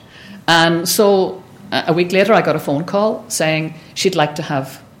difficult. And so a week later, I got a phone call saying she'd like to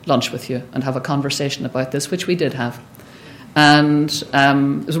have lunch with you and have a conversation about this, which we did have. And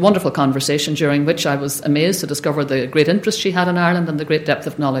it was a wonderful conversation during which I was amazed to discover the great interest she had in Ireland and the great depth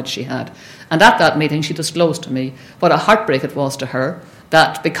of knowledge she had. And at that meeting, she disclosed to me what a heartbreak it was to her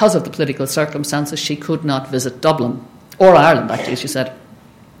that because of the political circumstances, she could not visit Dublin, or Ireland, actually, she said.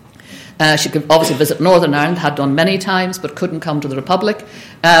 She could obviously visit Northern Ireland, had done many times, but couldn't come to the Republic.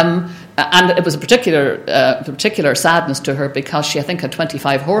 And it was a particular sadness to her because she, I think, had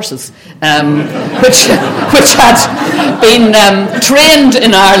 25 horses, which had been trained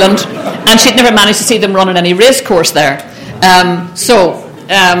in Ireland, and she'd never managed to see them run in any race course there.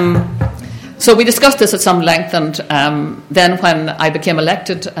 So we discussed this at some length, and then when I became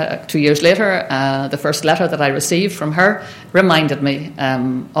elected 2 years later, the first letter that I received from her reminded me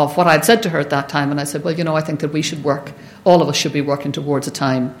of what I'd said to her at that time, and I said, well, you know, I think that we should work, all of us should be working towards a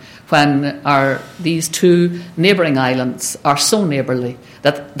time when these two neighbouring islands are so neighbourly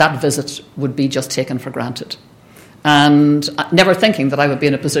that visit would be just taken for granted. And never thinking that I would be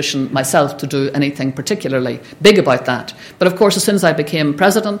in a position myself to do anything particularly big about that. But of course, as soon as I became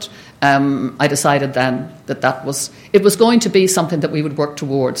president, I decided then that it was going to be something that we would work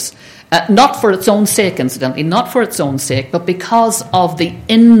towards. Not for its own sake, incidentally, not for its own sake, but because of the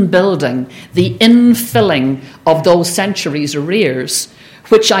inbuilding, the infilling of those centuries' arrears,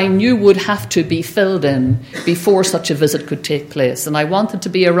 which I knew would have to be filled in before such a visit could take place. And I wanted to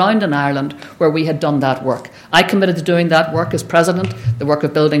be around in Ireland where we had done that work. I committed to doing that work as president, the work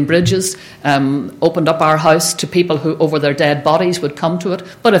of building bridges, opened up our house to people who over their dead bodies would come to it,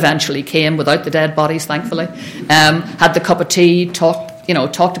 but eventually came without the dead bodies, thankfully. Had the cup of tea, talked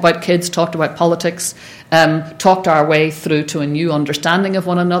about kids, talked about politics, talked our way through to a new understanding of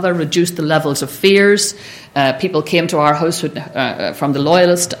one another, reduced the levels of fears. People came to our house from the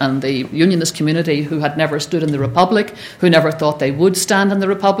Loyalist and the Unionist community who had never stood in the Republic, who never thought they would stand in the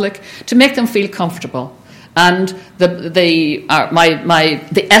Republic, to make them feel comfortable. And the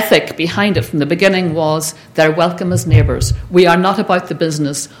ethic behind it from the beginning was they're welcome as neighbours. We are not about the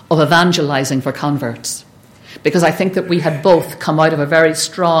business of evangelising for converts. Because I think that we had both come out of a very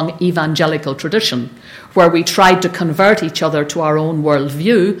strong evangelical tradition where we tried to convert each other to our own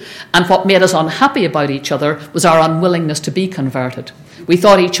worldview, and what made us unhappy about each other was our unwillingness to be converted. We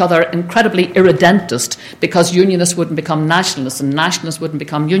thought each other incredibly irredentist because unionists wouldn't become nationalists and nationalists wouldn't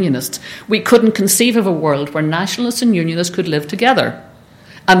become unionists. We couldn't conceive of a world where nationalists and unionists could live together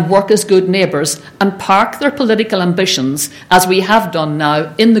and work as good neighbours and park their political ambitions, as we have done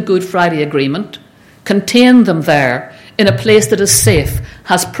now in the Good Friday Agreement, contain them there in a place that is safe,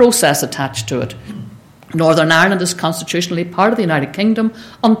 has process attached to it. Northern Ireland is constitutionally part of the United Kingdom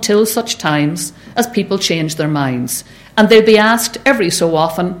until such times as people change their minds. And they'll be asked every so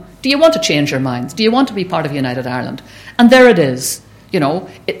often, do you want to change your minds? Do you want to be part of United Ireland? And there it is,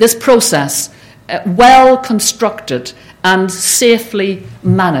 this process, well constructed and safely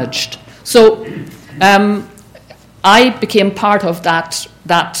managed. So I became part of that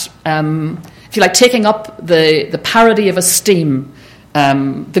if you like, taking up the parody of esteem,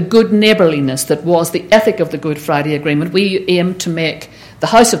 the good neighbourliness that was the ethic of the Good Friday Agreement. We aimed to make the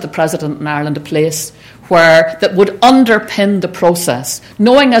House of the President in Ireland a place that would underpin the process,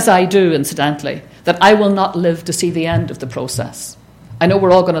 knowing as I do, incidentally, that I will not live to see the end of the process. I know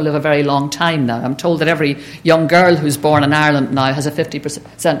we're all going to live a very long time now. I'm told that every young girl who's born in Ireland now has a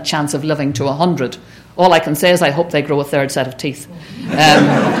 50% chance of living to 100. All I can say is I hope they grow a third set of teeth.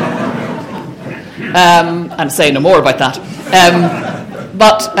 And say no more about that.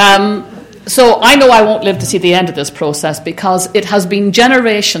 So I know I won't live to see the end of this process because it has been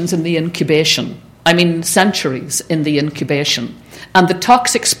generations in the incubation. I mean centuries in the incubation. And the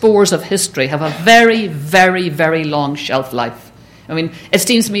toxic spores of history have a very, very, very long shelf life. I mean, it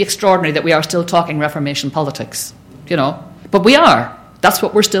seems to me extraordinary that we are still talking Reformation politics, but we are. That's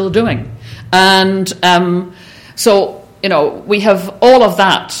what we're still doing. And so, we have all of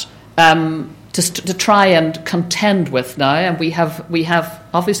that to try and contend with now, and we have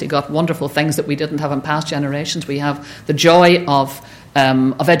obviously got wonderful things that we didn't have in past generations. We have the joy of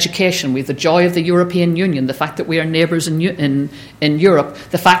education. We have the joy of the European Union, the fact that we are neighbours in Europe,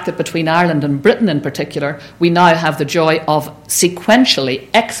 the fact that between Ireland and Britain in particular, we now have the joy of sequentially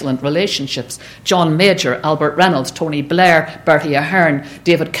excellent relationships. John Major, Albert Reynolds, Tony Blair, Bertie Ahern,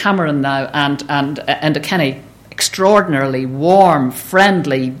 David Cameron now, and Enda Kenny. Extraordinarily warm,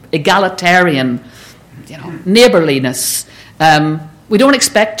 friendly, egalitarian, neighbourliness. We don't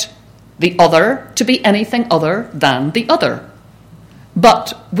expect the other to be anything other than the other.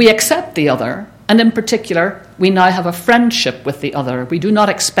 But we accept the other, and in particular, we now have a friendship with the other. We do not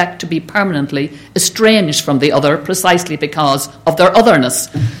expect to be permanently estranged from the other precisely because of their otherness.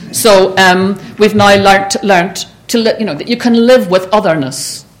 So we've now learnt to that you can live with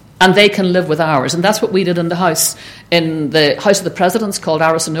otherness, and they can live with ours. And that's what we did in the house. In the House of the Presidents, called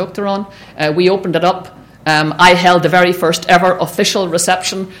Áras an Uachtaráin, we opened it up. I held the very first ever official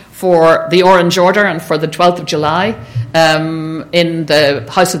reception for the Orange Order and for the 12th of July in the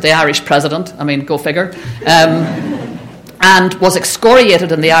House of the Irish President. I mean, go figure. And was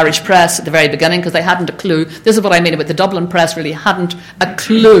excoriated in the Irish press at the very beginning because they hadn't a clue. This is what I mean about the Dublin press really hadn't a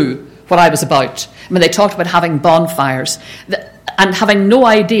clue what I was about. I mean, they talked about having bonfires and having no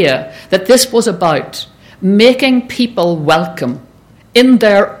idea that this was about making people welcome on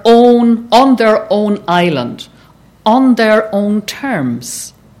their own island, on their own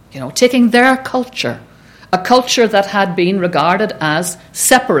terms, taking their culture, a culture that had been regarded as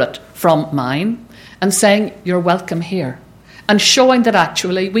separate from mine, and saying, you're welcome here, and showing that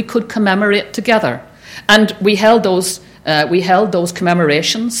actually we could commemorate together. And we held those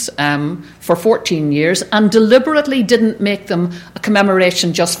commemorations for 14 years, and deliberately didn't make them a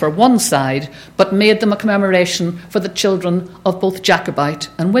commemoration just for one side, but made them a commemoration for the children of both Jacobite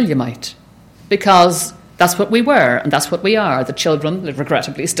and Williamite, because that's what we were, and that's what we are. The children,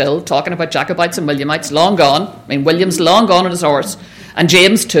 regrettably still, talking about Jacobites and Williamites, long gone. I mean, William's long gone on his horse, and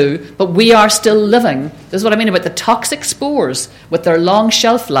James too, but we are still living. This is what I mean about the toxic spores with their long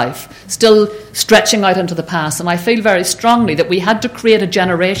shelf life, still stretching out into the past. And I feel very strongly that we had to create a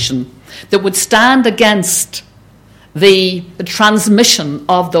generation that would stand against the transmission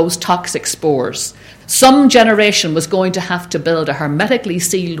of those toxic spores. Some generation was going to have to build a hermetically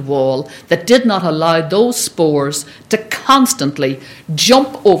sealed wall that did not allow those spores to constantly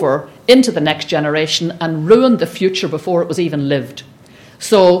jump over into the next generation and ruin the future before it was even lived.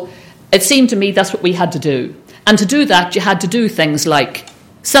 So it seemed to me that's what we had to do. And to do that, you had to do things like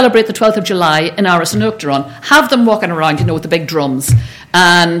celebrate the 12th of July in Áras an Uachtaráin, have them walking around, with the big drums.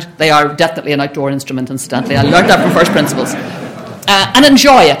 And they are definitely an outdoor instrument, incidentally. I learned that from first principles. And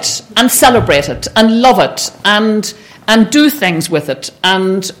enjoy it, and celebrate it, and love it, and do things with it.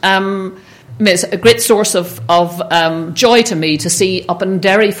 And it's a great source of joy to me to see up in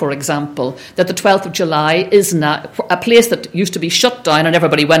Derry, for example, that the 12th of July is now a place that used to be shut down, and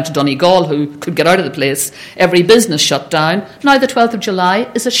everybody went to Donegal who could get out of the place. Every business shut down. Now the 12th of July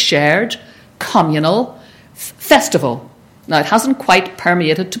is a shared, communal festival. Now it hasn't quite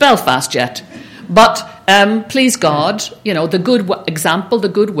permeated to Belfast yet, but please God, the good example, the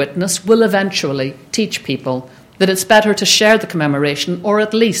good witness will eventually teach people that it's better to share the commemoration, or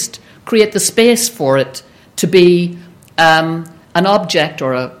at least create the space for it to be an object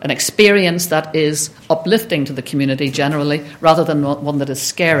or an experience that is uplifting to the community generally, rather than one that is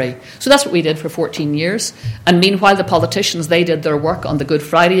scary. So that's what we did for 14 years. And meanwhile, the politicians, they did their work on the Good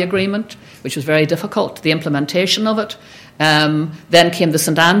Friday Agreement, which was very difficult, the implementation of it. Then came the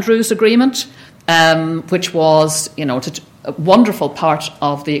St Andrews Agreement, which was, a wonderful part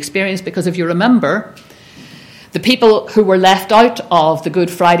of the experience, because if you remember, the people who were left out of the Good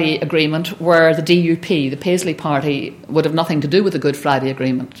Friday Agreement were the DUP, the Paisley Party, would have nothing to do with the Good Friday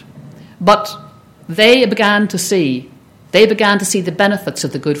Agreement. But they began to see the benefits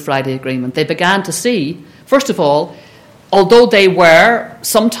of the Good Friday Agreement. They began to see, first of all, although they were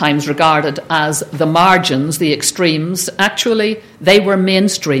sometimes regarded as the margins, the extremes, actually they were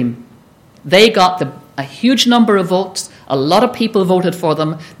mainstream. They got a huge number of votes. A lot of people voted for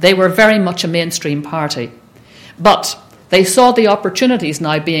them. They were very much a mainstream party. But they saw the opportunities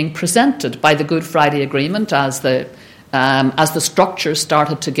now being presented by the Good Friday Agreement as the structures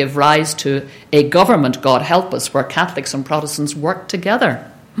started to give rise to a government, God help us, where Catholics and Protestants worked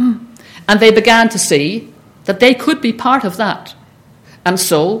together. And they began to see that they could be part of that. And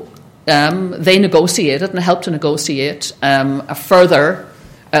so they negotiated and helped to negotiate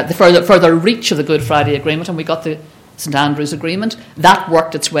the further reach of the Good Friday Agreement, and we got the St Andrews Agreement. That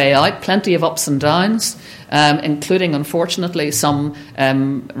worked its way out, plenty of ups and downs, including, unfortunately, some,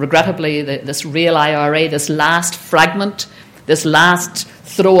 regrettably, this real IRA, this last fragment, this last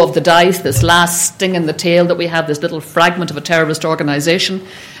throw of the dice, this last sting in the tail that we have, this little fragment of a terrorist organisation,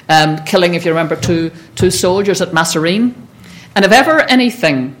 killing, if you remember, two soldiers at Masserine. And if ever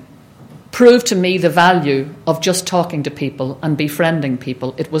anything proved to me the value of just talking to people and befriending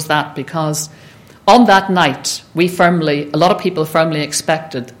people, it was that, because on that night, a lot of people firmly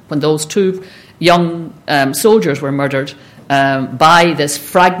expected, when those two young soldiers were murdered by this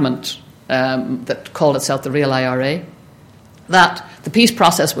fragment that called itself the real IRA, that the peace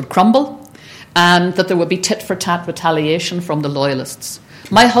process would crumble and that there would be tit-for-tat retaliation from the loyalists.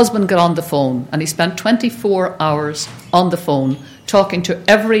 My husband got on the phone and he spent 24 hours on the phone talking to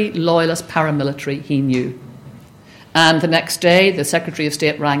every loyalist paramilitary he knew. And the next day, the Secretary of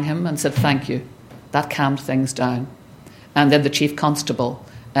State rang him and said, thank you. That calmed things down. And then the Chief Constable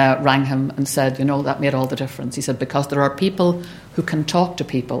rang him and said, that made all the difference. He said, because there are people who can talk to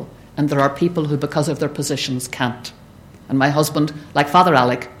people and there are people who, because of their positions, can't. And my husband, like Father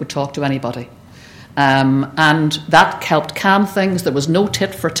Alec, would talk to anybody. And that helped calm things. There was no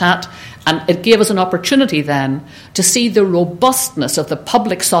tit for tat. And it gave us an opportunity then to see the robustness of the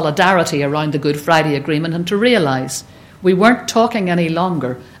public solidarity around the Good Friday Agreement and to realise we weren't talking any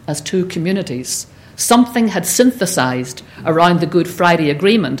longer as two communities. Something had synthesised around the Good Friday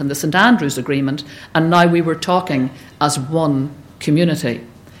Agreement and the St Andrews Agreement, and now we were talking as one community.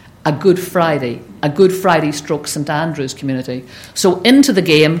 A Good Friday stroke St Andrews community. So into the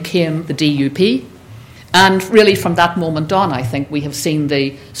game came the DUP, and really from that moment on, I think we have seen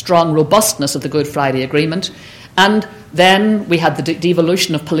the strong robustness of the Good Friday Agreement. And then we had the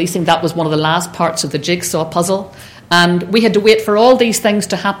devolution of policing. That was one of the last parts of the jigsaw puzzle. And we had to wait for all these things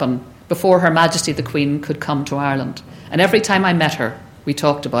to happen before Her Majesty the Queen could come to Ireland. And every time I met her, we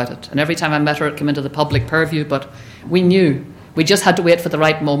talked about it. And every time I met her, it came into the public purview. But we knew. We just had to wait for the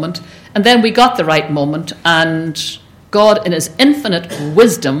right moment. And then we got the right moment, and God, in his infinite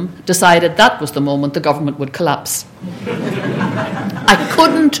wisdom, decided that was the moment the government would collapse. I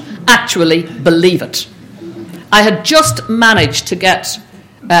couldn't actually believe it. I had just managed to get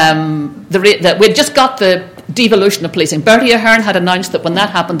we'd just got the devolution of policing. Bertie Ahern had announced that when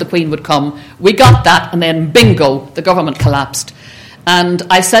that happened, the Queen would come. We got that, and then bingo, the government collapsed. And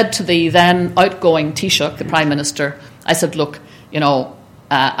I said to the then outgoing Taoiseach, the Prime Minister, I said, look,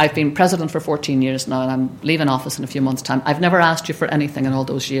 I've been president for 14 years now and I'm leaving office in a few months' time. I've never asked you for anything in all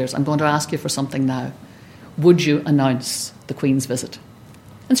those years. I'm going to ask you for something now. Would you announce the Queen's visit?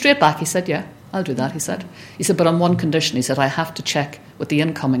 And straight back he said, yeah, I'll do that, he said. He said, but on one condition. He said, I have to check with the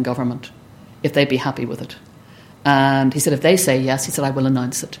incoming government if they'd be happy with it. And he said, if they say yes, he said, I will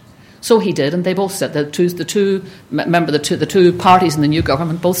announce it. So he did, and they both said, the two parties in the new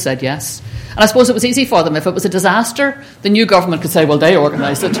government both said yes. And I suppose it was easy for them. If it was a disaster, the new government could say, well, they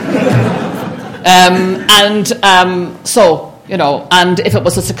organised it. And if it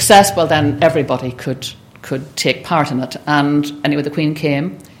was a success, well, then everybody could take part in it. And anyway, the Queen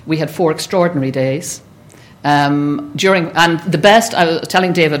came. We had 4 extraordinary days. And the best, I was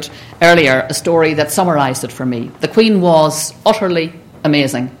telling David earlier a story that summarised it for me. The Queen was utterly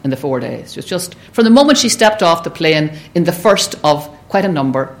amazing in the 4 days. It was just from the moment she stepped off the plane in the first of quite a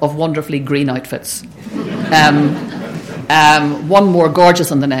number of wonderfully green outfits. One more gorgeous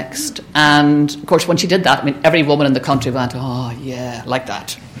than the next. And of course, when she did that, every woman in the country went, oh yeah, like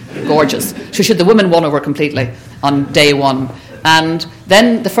that. Gorgeous. So the women won over completely on day one. And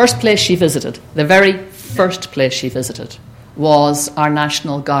then the first place she visited, the very first place she visited, was our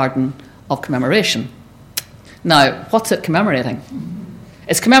National Garden of Commemoration. Now, what's it commemorating?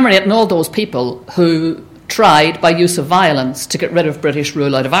 It's commemorating all those people who tried, by use of violence, to get rid of British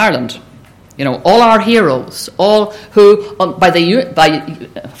rule out of Ireland. All our heroes, all who, from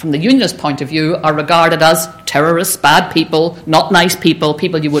the Unionist point of view, are regarded as terrorists, bad people, not nice people,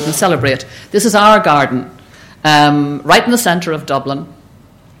 people you wouldn't celebrate. This is our garden, right in the centre of Dublin,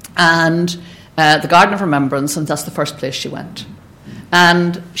 and the Garden of Remembrance, and that's the first place she went.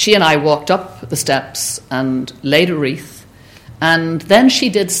 And she and I walked up the steps and laid a wreath. And then she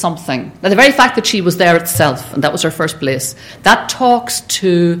did something. Now, the very fact that she was there itself, and that was her first place, that talks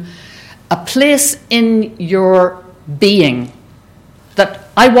to a place in your being that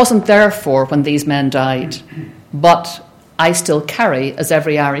I wasn't there for when these men died, but I still carry, as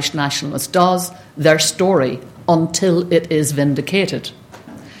every Irish nationalist does, their story until it is vindicated.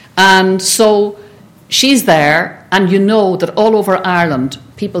 And so she's there, And you know that all over Ireland,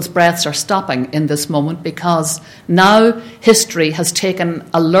 people's breaths are stopping in this moment, because now history has taken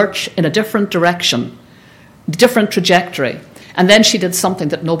a lurch in a different direction, different trajectory. And then she did something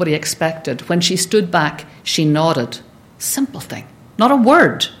that nobody expected. When she stood back, she nodded. Simple thing. Not a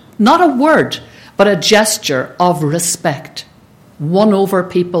word, but a gesture of respect. Won over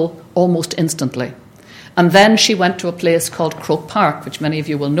people almost instantly. And then she went to a place called Croke Park, which many of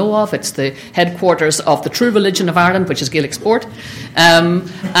you will know of. It's the headquarters of the true religion of Ireland, which is Gaelic sport. In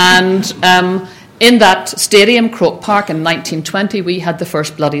that stadium, Croke Park, in 1920, we had the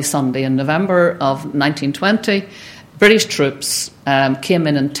first Bloody Sunday. In November of 1920, British troops came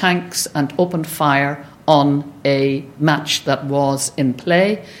in tanks and opened fire on a match that was in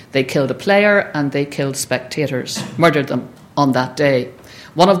play. They killed a player and they killed spectators, murdered them on that day.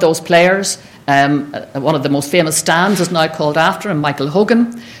 One of those players, one of the most famous stands, is now called after him, Michael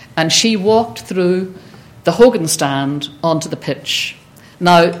Hogan, and she walked through the Hogan stand onto the pitch.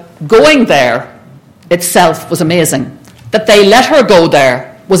 Now, going there itself was amazing. That they let her go there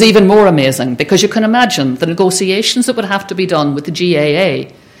was even more amazing, because you can imagine the negotiations that would have to be done with the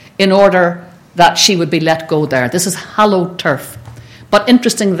GAA in order that she would be let go there. This is hallowed turf. But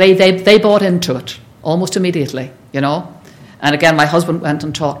interestingly, they bought into it almost immediately, you know. And again, my husband went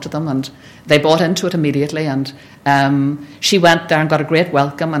and talked to them, and they bought into it immediately. And she went there and got a great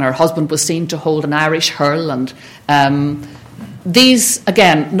welcome, and her husband was seen to hold an Irish hurl. And these,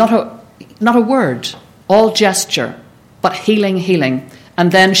 again, not a word, all gesture, but healing.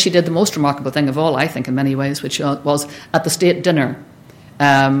 And then she did the most remarkable thing of all, I think, in many ways, which was at the state dinner.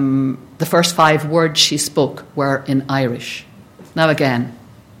 The first 5 words she spoke were in Irish. Now, again,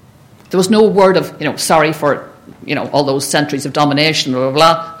 there was no word of, sorry for, all those centuries of domination, blah,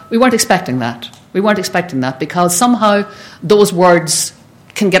 blah, blah. We weren't expecting that. Because somehow those words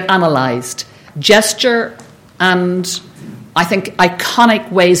can get analysed. Gesture and, I think,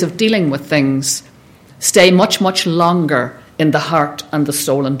 iconic ways of dealing with things stay much, much longer in the heart and the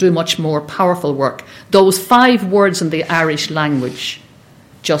soul and do much more powerful work. Those 5 words in the Irish language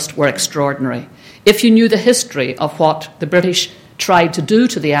just were extraordinary. If you knew the history of what the British tried to do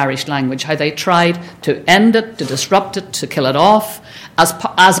to the Irish language, how they tried to end it, to disrupt it, to kill it off,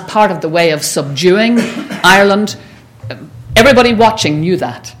 as part of the way of subduing Ireland, everybody watching knew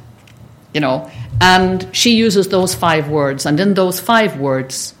that, And she uses those 5 words, and in those 5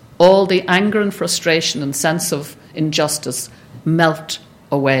 words, all the anger and frustration and sense of injustice melt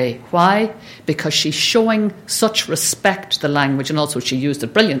away. Why? Because she's showing such respect to the language, and also she used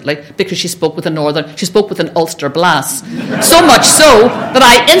it brilliantly because she spoke with an Ulster Blass. So much so that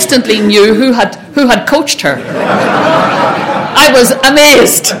I instantly knew who had coached her. I was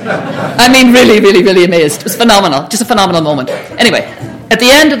amazed. I mean, really, really, really amazed. It was phenomenal. Just a phenomenal moment. Anyway, at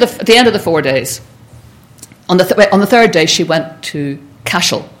the end of the 4 days, on the 3rd day, she went to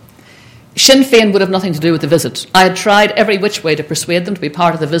Cashel. Sinn Féin would have nothing to do with the visit. I had tried every which way to persuade them to be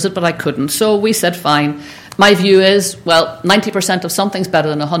part of the visit, but I couldn't. So we said, fine. My view is, 90% of something's better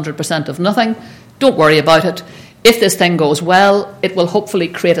than 100% of nothing. Don't worry about it. If this thing goes well, it will hopefully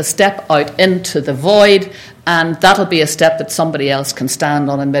create a step out into the void, and that'll be a step that somebody else can stand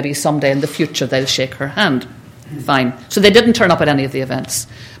on, and maybe someday in the future they'll shake her hand. Fine. So they didn't turn up at any of the events.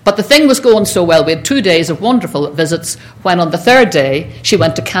 But the thing was going so well. We had 2 days of wonderful visits, when on the 3rd day she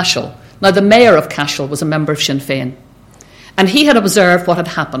went to Cashel. Now, the mayor of Cashel was a member of Sinn Féin, and he had observed what had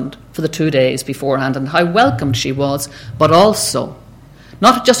happened for the 2 days beforehand and how welcomed she was, but also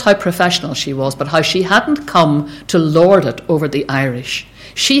not just how professional she was, but how she hadn't come to lord it over the Irish.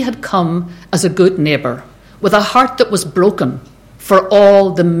 She had come as a good neighbour, with a heart that was broken for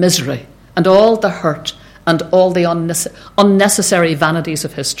all the misery and all the hurt and all the unnecessary vanities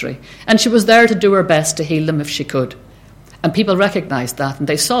of history. And she was there to do her best to heal them if she could. And people recognised that, and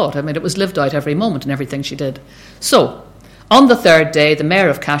they saw it. I mean, it was lived out every moment in everything she did. So, on the 3rd day, the mayor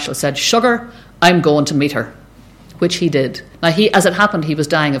of Cashel said, "Sugar, I'm going to meet her," which he did. Now, as it happened, he was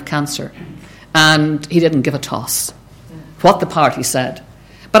dying of cancer, and he didn't give a toss what the party said.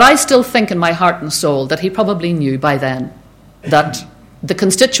 But I still think in my heart and soul that he probably knew by then that the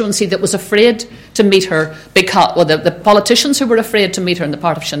constituency that was afraid to meet her, the politicians who were afraid to meet her in the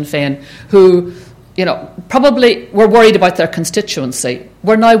part of Sinn Féin, who probably were worried about their constituency,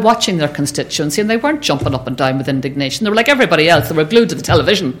 were now watching their constituency, and they weren't jumping up and down with indignation. They were like everybody else. They were glued to the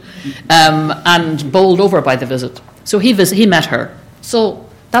television and bowled over by the visit. So he met her. So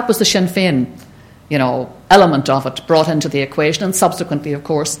that was the Sinn Féin, element of it brought into the equation. And subsequently, of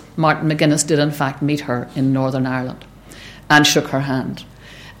course, Martin McGuinness did in fact meet her in Northern Ireland and shook her hand.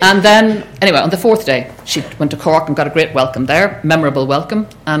 And then, anyway, on the 4th day, she went to Cork and got a great welcome there, memorable welcome.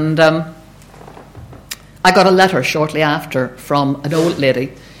 And I got a letter shortly after from an old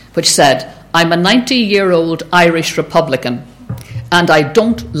lady which said, I'm a 90-year-old Irish Republican and I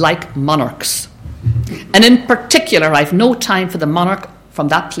don't like monarchs. And in particular, I've no time for the monarch from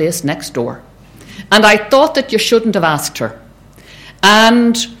that place next door. And I thought that you shouldn't have asked her.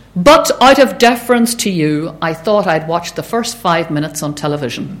 But out of deference to you, I thought I'd watch the first 5 minutes on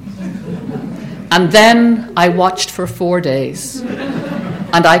television. And then I watched for 4 days.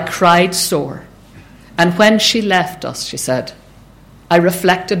 And I cried sore. And when she left us, she said, I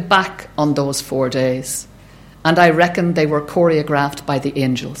reflected back on those 4 days. And I reckoned they were choreographed by the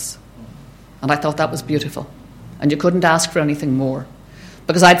angels. And I thought that was beautiful. And you couldn't ask for anything more.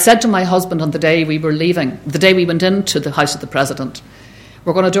 Because I'd said to my husband on the day we were leaving, the day we went into the House of the President,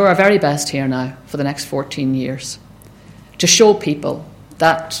 we're going to do our very best here now for the next 14 years to show people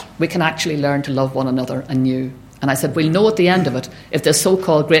that we can actually learn to love one another anew. And I said, we'll know at the end of it if this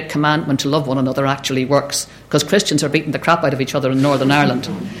so-called great commandment to love one another actually works, because Christians are beating the crap out of each other in Northern Ireland,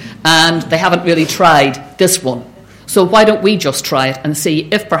 and they haven't really tried this one. So why don't we just try it and see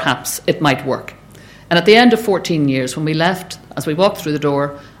if perhaps it might work? And at the end of 14 years, when we left, as we walked through the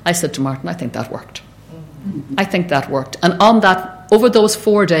door, I said to Martin, I think that worked. I think that worked. And on that, over those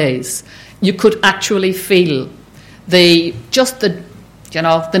 4 days, you could actually feel the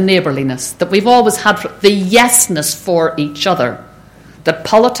neighbourliness that we've always had, the yesness for each other, that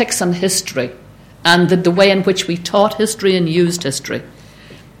politics and history, and the way in which we taught history and used history,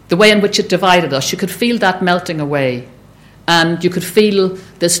 the way in which it divided us, you could feel that melting away. And you could feel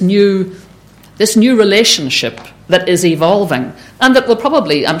this new relationship that is evolving, and that will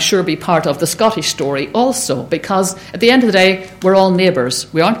probably, I'm sure, be part of the Scottish story also, because at the end of the day, we're all neighbours.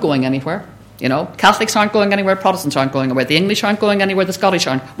 We aren't going anywhere. Catholics aren't going anywhere, Protestants aren't going anywhere, the English aren't going anywhere, the Scottish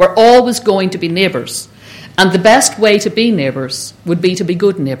aren't. We're always going to be neighbours. And the best way to be neighbours would be to be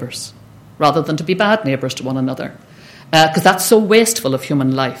good neighbours, rather than to be bad neighbours to one another. Because that's so wasteful of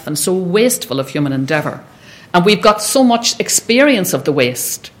human life and so wasteful of human endeavour. And we've got so much experience of the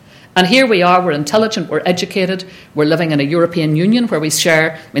waste. And here we are, we're intelligent, we're educated, we're living in a European Union where we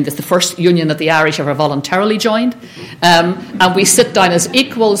share, it's the first union that the Irish ever voluntarily joined, and we sit down as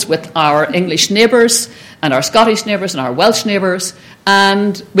equals with our English neighbours and our Scottish neighbours and our Welsh neighbours,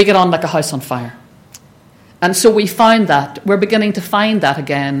 and we get on like a house on fire. And so we're beginning to find that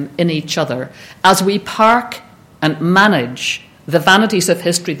again in each other as we park and manage the vanities of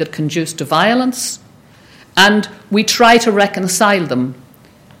history that conduce to violence, and we try to reconcile them,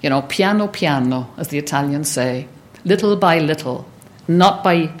 piano piano, as the Italians say, little by little, not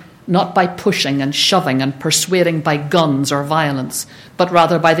by pushing and shoving and persuading by guns or violence, but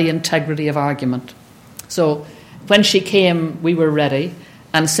rather by the integrity of argument. So when she came, we were ready,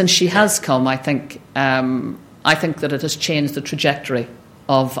 and since she has come, I think that it has changed the trajectory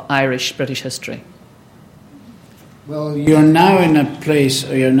of Irish-British history. Well, you're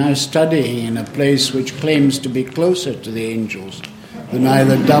now studying in a place which claims to be closer to the angels than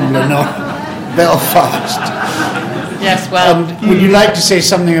either Dublin or Belfast. Yes, well... would you like to say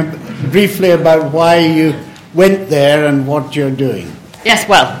something briefly about why you went there and what you're doing? Yes,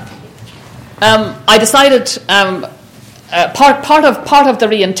 well, I decided... part of the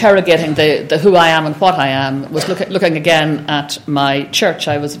reinterrogating the who I am and what I am was looking again at my church.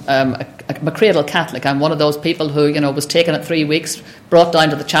 I was a cradle Catholic. I'm one of those people who was taken at 3 weeks, brought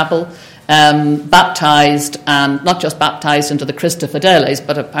down to the chapel, baptised, and not just baptised into the Christa Fideles,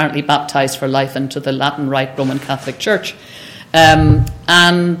 but apparently baptised for life into the Latin Rite Roman Catholic Church, and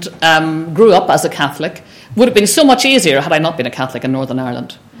grew up as a Catholic. Would have been so much easier had I not been a Catholic in Northern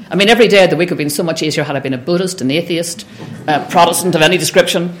Ireland. Every day of the week would have been so much easier had I been a Buddhist, an atheist, Protestant of any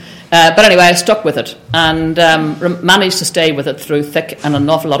description. But anyway, I stuck with it and managed to stay with it through thick and an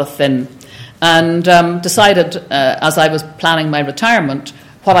awful lot of thin. And decided, as I was planning my retirement,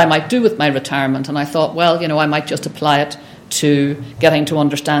 what I might do with my retirement. And I thought, I might just apply it to getting to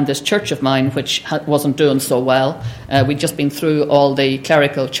understand this church of mine, which wasn't doing so well. We'd just been through all the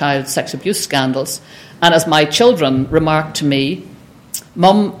clerical child sex abuse scandals. And as my children remarked to me,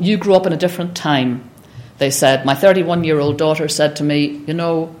 Mum, you grew up in a different time, they said. My 31-year-old daughter said to me,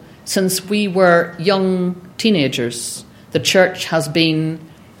 since we were young teenagers, the church has been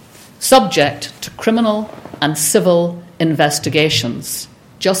subject to criminal and civil investigations,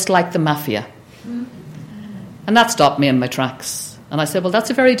 just like the mafia. And that stopped me in my tracks. And I said, well, that's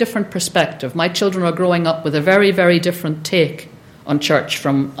a very different perspective. My children are growing up with a very, very different take on church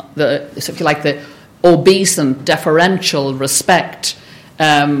from the obeisant, deferential respect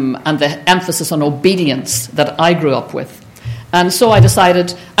and the emphasis on obedience that I grew up with. And so I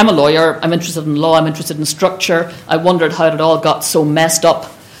decided, I'm a lawyer, I'm interested in law, I'm interested in structure. I wondered how it all got so messed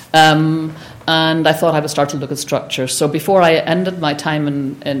up. and I thought I would start to look at structure. So before I ended my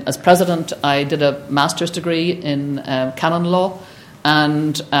time as president, I did a master's degree in canon law,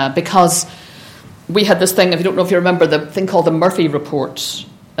 and because we had this thing, if you don't know if you remember, the thing called the Murphy Report.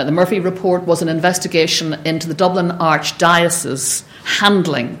 The Murphy Report was an investigation into the Dublin Archdiocese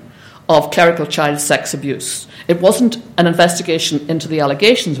handling of clerical child sex abuse. It wasn't an investigation into the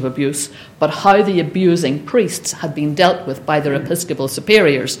allegations of abuse, but how the abusing priests had been dealt with by their episcopal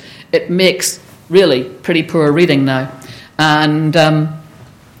superiors. It makes really pretty poor reading now. And a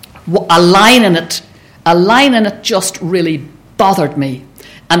line in it just really bothered me.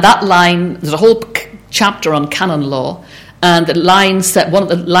 And that line, there's a whole chapter on canon law, and the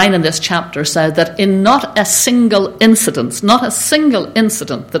line in this chapter said that in not a single incident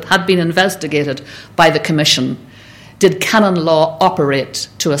that had been investigated by the Commission did canon law operate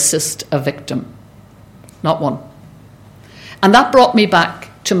to assist a victim. Not one. And that brought me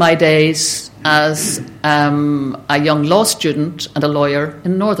back to my days as a young law student and a lawyer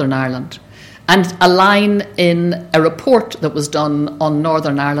in Northern Ireland. And a line in a report that was done on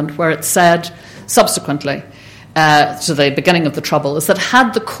Northern Ireland where it said, subsequently, to the beginning of the Trouble, is that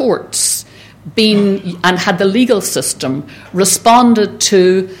had the courts been and had the legal system responded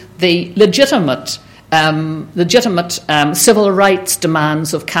to the legitimate civil rights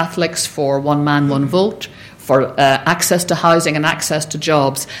demands of Catholics for one man, one vote, for access to housing and access to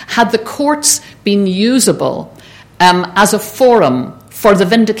jobs, had the courts been usable as a forum for the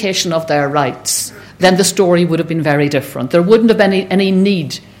vindication of their rights, then the story would have been very different. There wouldn't have been any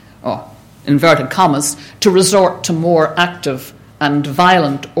need, inverted commas, to resort to more active and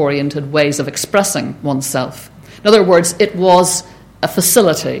violent-oriented ways of expressing oneself. In other words, it was a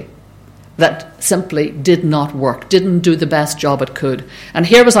facility that simply did not work, didn't do the best job it could. And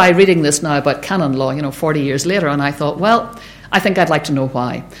here was I reading this now about canon law, 40 years later, and I thought, well, I think I'd like to know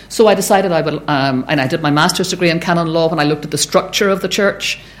why. So I decided I would, and I did my master's degree in canon law when I looked at the structure of the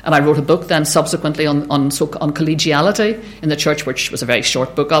church, and I wrote a book then subsequently on collegiality in the church, which was a very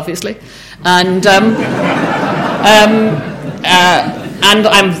short book, obviously. And I'm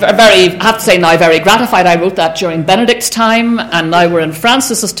I have to say now, very gratified. I wrote that during Benedict's time, and now we're in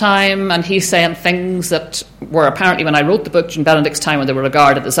Francis's time, and he's saying things that were apparently, when I wrote the book during Benedict's time, when they were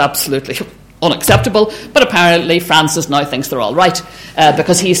regarded as absolutely unacceptable, but apparently Francis now thinks they're all right,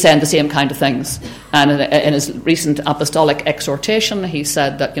 because he's saying the same kind of things. And in his recent apostolic exhortation, he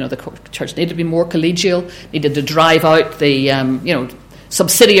said that the church needed to be more collegial, needed to drive out the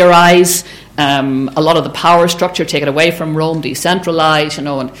subsidiarise a lot of the power structure, take it away from Rome, decentralise,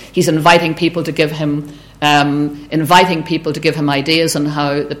 and he's inviting people to give him ideas on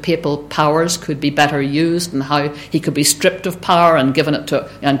how the papal powers could be better used and how he could be stripped of power and give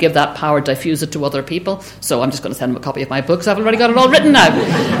that power, diffuse it to other people. So I'm just going to send him a copy of my books. I've already got it all written now.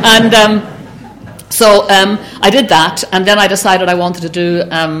 And so I did that, and then I decided I wanted to do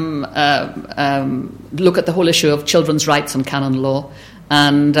look at the whole issue of children's rights and canon law,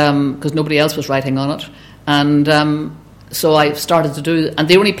 and because nobody else was writing on it, and so I started to do. And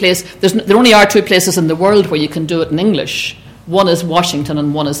there only are two places in the world where you can do it in English. One is Washington,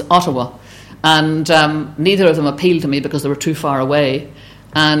 and one is Ottawa, and neither of them appealed to me because they were too far away.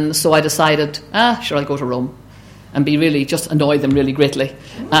 And so I decided, sure, I'll go to Rome, and just annoy them really greatly,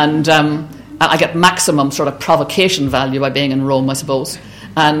 and I get maximum sort of provocation value by being in Rome, I suppose,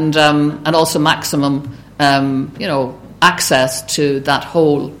 and also maximum, access to that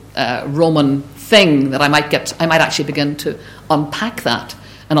whole Roman thing that I might actually begin to unpack that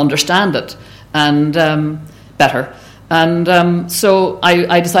and understand it and better. And so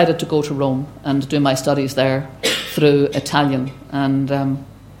I decided to go to Rome and do my studies there through Italian, and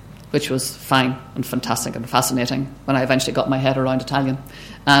which was fine and fantastic and fascinating when I eventually got my head around Italian.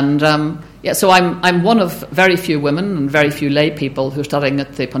 And so I'm one of very few women and very few lay people who are studying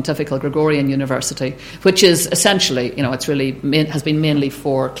at the Pontifical Gregorian University, which is essentially, it's really has been mainly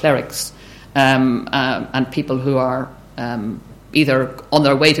for clerics and people who are either on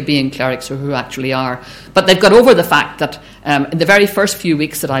their way to being clerics or who actually are. But they've got over the fact that in the very first few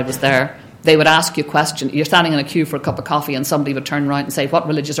weeks that I was there, they would ask you a question. You're standing in a queue for a cup of coffee, and somebody would turn around and say, "What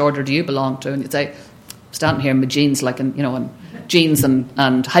religious order do you belong to?" And you'd say, "Standing here in my jeans, in jeans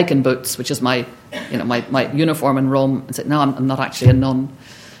and hiking boots," which is my uniform in Rome, and say, "No, I'm not actually a nun."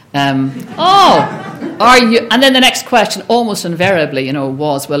 Are you? And then the next question, almost invariably,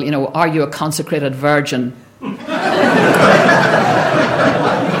 was, "Well, are you a consecrated virgin?"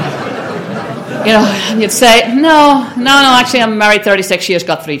 And you'd say, no, actually I'm married 36 years,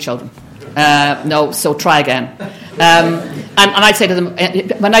 got 3 children. No, so try again. And I'd say to them,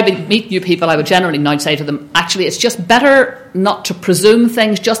 when I meet new people, I would generally now say to them, actually, it's just better not to presume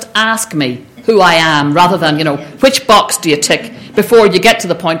things, just ask me. who I am, rather than, which box do you tick before you get to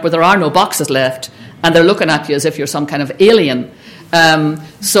the point where there are no boxes left and they're looking at you as if you're some kind of alien.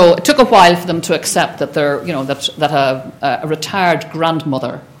 So it took a while for them to accept that a retired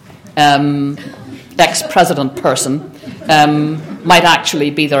grandmother, ex-president person, might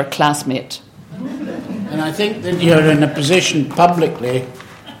actually be their classmate. And I think that you're in a position publicly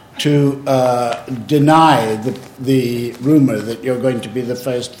to deny the rumour that you're going to be the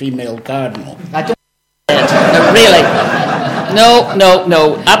first female cardinal. I don't really.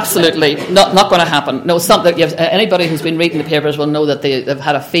 No, absolutely not going to happen. No, anybody who's been reading the papers will know that they've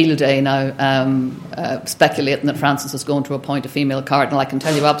had a field day now speculating that Francis is going to appoint a female cardinal. I can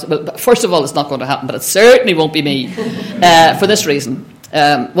tell you absolutely. But first of all, it's not going to happen, but it certainly won't be me for this reason.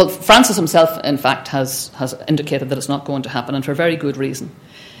 Francis himself, in fact, has indicated that it's not going to happen, and for a very good reason.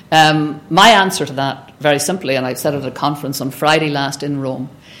 My answer to that, very simply, and I said it at a conference on Friday last in Rome,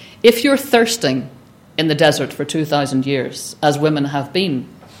 if you're thirsting in the desert for 2,000 years, as women have been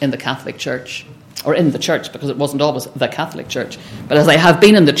in the Catholic Church, or in the Church, because it wasn't always the Catholic Church, but as they have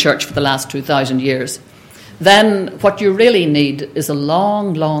been in the Church for the last 2,000 years, then what you really need is a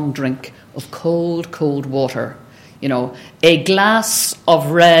long, long drink of cold, cold water. A glass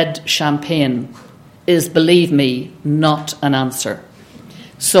of red champagne is, believe me, not an answer.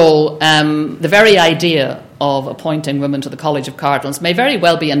 So the very idea of appointing women to the College of Cardinals may very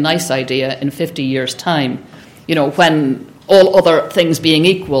well be a nice idea in 50 years' time, when all other things being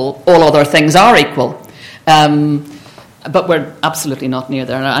equal, all other things are equal. But we're absolutely not near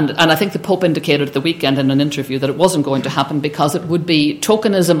there. And I think the Pope indicated at the weekend in an interview that it wasn't going to happen because it would be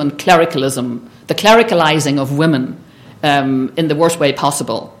tokenism and clericalism, the clericalising of women in the worst way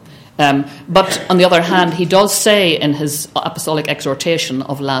possible. But on the other hand, he does say in his apostolic exhortation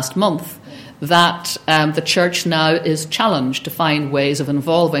of last month that the Church now is challenged to find ways of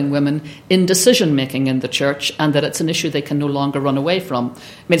involving women in decision-making in the Church, and that it's an issue they can no longer run away from. I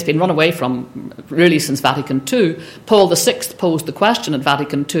mean, it's been run away from really since Vatican II. Paul VI posed the question at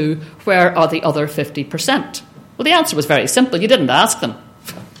Vatican II, where are the other 50%? Well, the answer was very simple. You didn't ask them.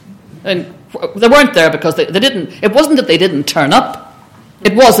 And they weren't there because they didn't. It wasn't that they didn't turn up.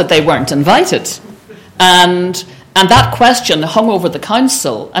 It was that they weren't invited. And that question hung over the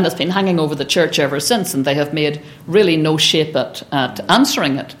council, and it's been hanging over the Church ever since, and they have made really no shape at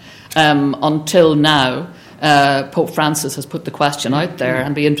answering it until now. Pope Francis has put the question out there,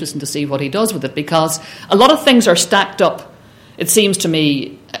 and be interesting to see what he does with it, because a lot of things are stacked up, it seems to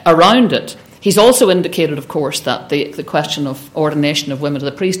me, around it. He's also indicated, of course, that the question of ordination of women to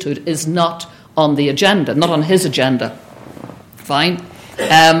the priesthood is not on the agenda, not on his agenda. Fine.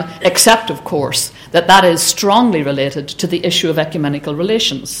 Except, of course, that is strongly related to the issue of ecumenical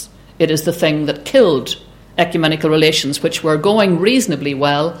relations. It is the thing that killed ecumenical relations, which were going reasonably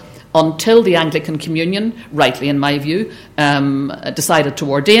well until the Anglican Communion, rightly in my view, decided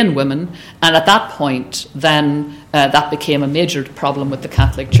to ordain women. And at that point, then that became a major problem with the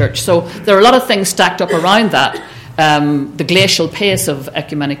Catholic Church. So there are a lot of things stacked up around that. The glacial pace of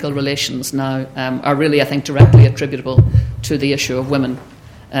ecumenical relations now are really, I think, directly attributable to the issue of women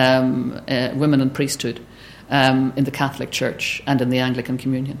and priesthood in the Catholic Church and in the Anglican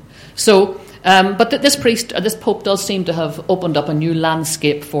Communion. So, but this Pope does seem to have opened up a new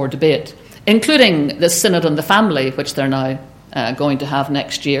landscape for debate, including the Synod on the Family, which they're now going to have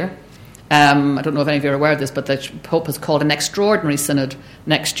next year. I don't know if any of you are aware of this, but the Pope has called an extraordinary synod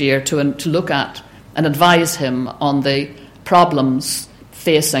next year to look at and advise him on the problems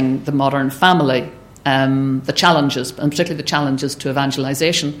facing the modern family, the challenges, and particularly the challenges to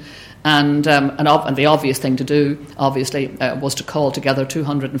evangelization. And the obvious thing to do, obviously, was to call together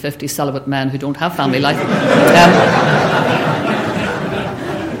 250 celibate men who don't have family life.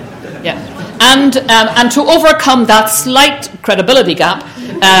 And to overcome that slight credibility gap,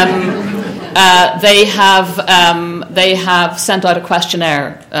 they have sent out a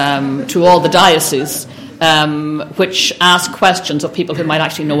questionnaire to all the dioceses, which ask questions of people who might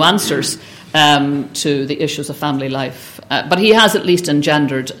actually know answers to the issues of family life. But he has at least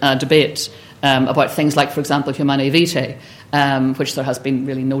engendered a debate about things like, for example, Humanae Vitae, which there has been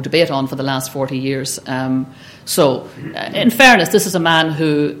really no debate on for the last 40 years. So, in fairness, this is a man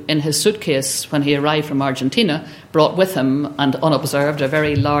who, in his suitcase, when he arrived from Argentina, brought with him, and unobserved, a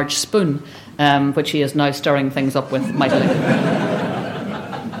very large spoon, which he is now stirring things up with mightily.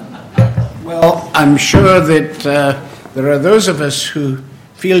 Well, I'm sure that there are those of us who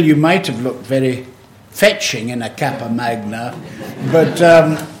feel you might have looked very fetching in a Kappa Magna, but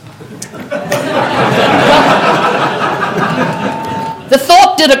the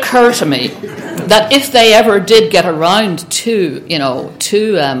thought did occur to me that if they ever did get around to,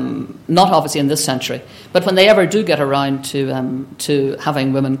 not obviously in this century, but when they ever do get around to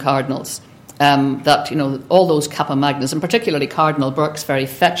having women cardinals, that, all those Kappa Magnas, and particularly Cardinal Burke's very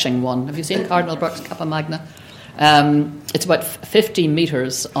fetching one. Have you seen Cardinal Burke's Kappa Magna? It's about 15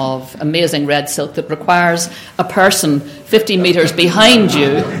 metres of amazing red silk that requires a person 15 metres behind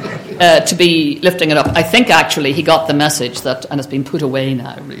you to be lifting it up. I think actually he got the message that, and it's been put away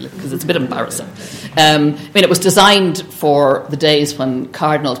now really, because it's a bit embarrassing. It was designed for the days when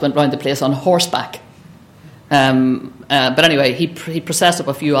cardinals went round the place on horseback. But anyway, he processed up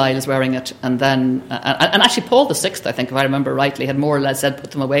a few aisles wearing it, and then and actually Paul VI, I think, if I remember rightly, had more or less said, "Put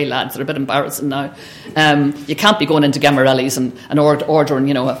them away, lads. They're a bit embarrassing now." You can't be going into Gamarelli's and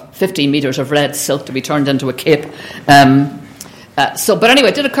ordering 15 metres of red silk to be turned into a cape. But anyway,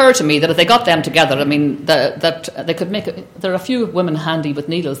 it did occur to me that if they got them together, that they could make it. There are a few women handy with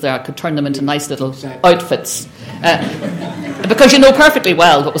needles there, could turn them into nice little outfits. Because you know perfectly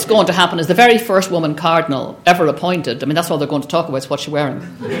well what was going to happen is the very first woman cardinal ever appointed, that's all they're going to talk about is what she's wearing.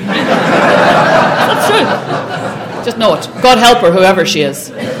 That's true. Just know it. God help her, whoever she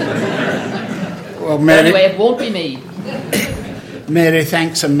is. Well, Mary, anyway, it won't be me. Mary,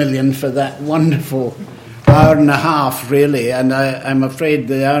 thanks a million for that wonderful hour and a half, really, and I'm afraid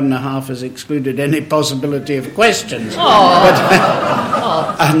the hour and a half has excluded any possibility of questions.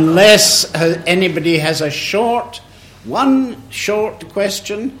 But unless anybody has one short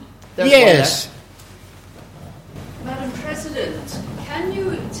question. There's yes. Madam President, can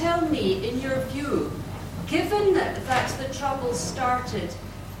you tell me, in your view, given that the Troubles started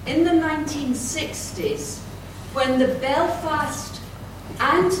in the 1960s, when the Belfast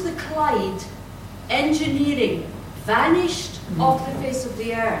and the Clyde engineering vanished off the face of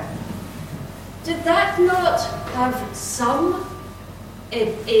the earth, did that not have some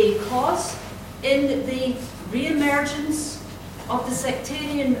a cause in the re-emergence of the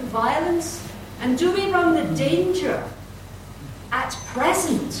sectarian violence? And do we run the danger at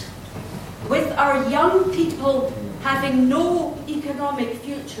present, with our young people having no economic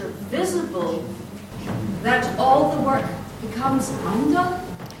future visible, that all the work becomes undone?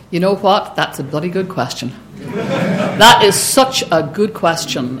 You know what? That's a bloody good question. That is such a good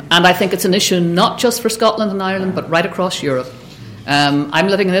question. And I think it's an issue not just for Scotland and Ireland, but right across Europe. I'm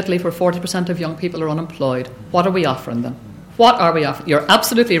living in Italy where 40% of young people are unemployed. What are we offering them? What are we offering? You're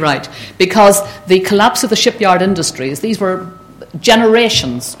absolutely right. Because the collapse of the shipyard industries, these were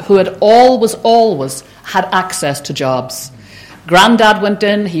generations who had always had access to jobs. Grandad went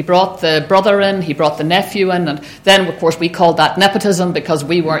in, he brought the brother in, he brought the nephew in, and then, of course, we called that nepotism because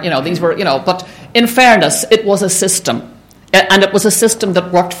we were, but in fairness, it was a system. And it was a system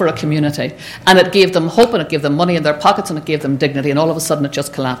that worked for a community. And it gave them hope, and it gave them money in their pockets, and it gave them dignity, and all of a sudden it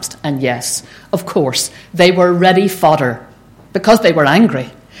just collapsed. And yes, of course, they were ready fodder because they were angry.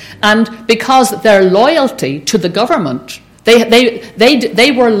 And because their loyalty to the government,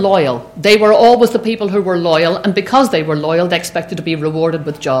 they were loyal. They were always the people who were loyal, and because they were loyal, they expected to be rewarded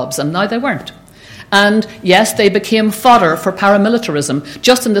with jobs, and now they weren't. And yes, they became fodder for paramilitarism,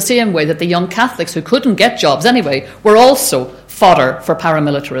 just in the same way that the young Catholics who couldn't get jobs anyway were also fodder for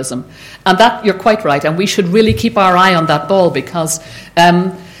paramilitarism. And that, you're quite right, and we should really keep our eye on that ball, because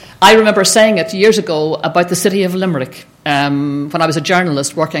I remember saying it years ago about the city of Limerick, when I was a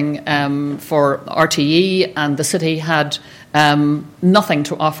journalist working for RTE, and the city had nothing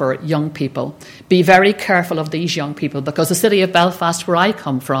to offer young people. Be very careful of these young people, because the city of Belfast, where I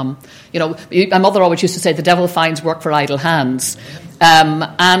come from, my mother always used to say the devil finds work for idle hands.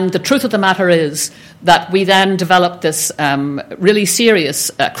 And the truth of the matter is that we then developed this really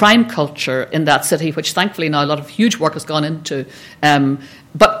serious crime culture in that city, which thankfully now a lot of huge work has gone into,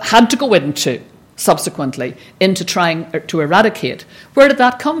 but had to go into subsequently into trying to eradicate. Where did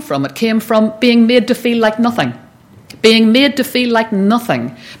that come from? It came from being made to feel like nothing. Being made to feel like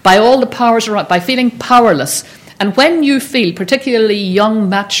nothing by all the powers around, by feeling powerless. And when you feel, particularly young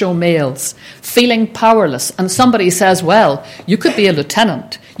macho males, feeling powerless, and somebody says, well, you could be a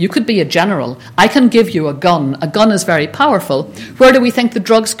lieutenant, you could be a general, I can give you a gun is very powerful, where do we think the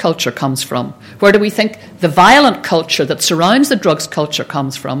drugs culture comes from? Where do we think the violent culture that surrounds the drugs culture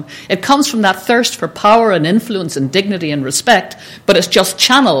comes from? It comes from that thirst for power and influence and dignity and respect, but it's just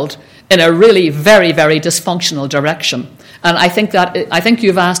channeled in a really very, very dysfunctional direction. And I think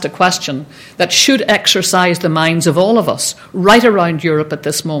you've asked a question that should exercise the minds of all of us right around Europe at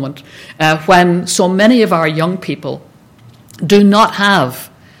this moment, when so many of our young people do not have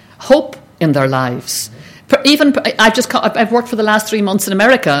hope in their lives. I've worked for the last 3 months in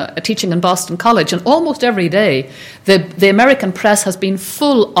America, teaching in Boston College, and almost every day the American press has been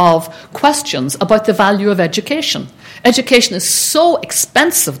full of questions about the value of education. Education is so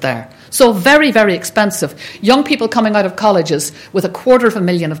expensive there, so very, very expensive. Young people coming out of colleges with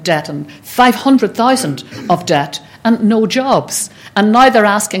 $250,000 of debt and 500,000 of debt and no jobs. And now they're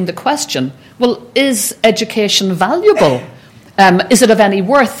asking the question, well, is education valuable? Is it of any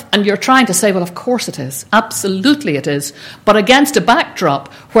worth? And you're trying to say, well, of course it is. Absolutely it is. But against a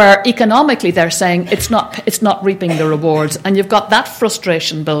backdrop where economically they're saying it's not reaping the rewards, and you've got that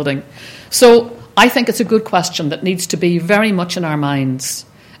frustration building. So I think it's a good question that needs to be very much in our minds.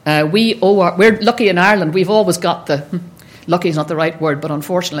 We're lucky in Ireland. We've always got lucky is not the right word, but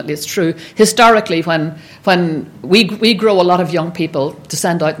unfortunately it's true. Historically, when we grow a lot of young people to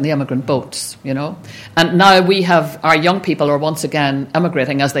send out in the immigrant boats, and now we have our young people are once again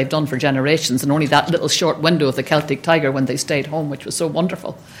emigrating as they've done for generations, and only that little short window of the Celtic Tiger when they stayed home, which was so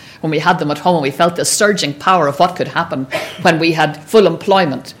wonderful. When we had them at home, we felt the surging power of what could happen when we had full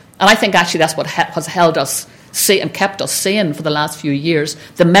employment. And I think actually that's what has held us and kept us sane for the last few years,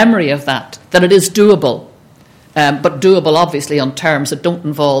 the memory of that it is doable. But doable, obviously, on terms that don't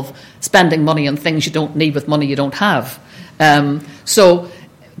involve spending money on things you don't need with money you don't have. So,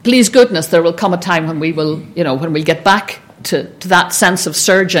 please goodness, there will come a time when we will, when we get back to that sense of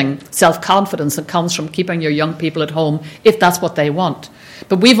surging self-confidence that comes from keeping your young people at home, if that's what they want.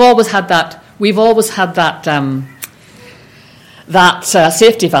 But we've always had that. We've always had that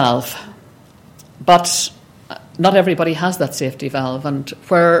safety valve, but not everybody has that safety valve, and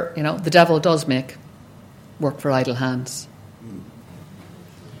where the devil does make work for idle hands.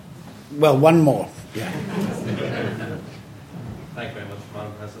 Well, one more. Yeah. Thank you very much,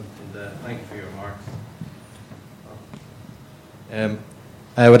 Madam President, and thank you for your remarks.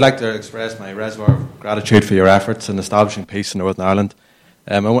 I would like to express my reservoir of gratitude for your efforts in establishing peace in Northern Ireland.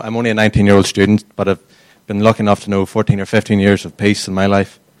 I'm only a 19-year-old student, but I've been lucky enough to know 14 or 15 years of peace in my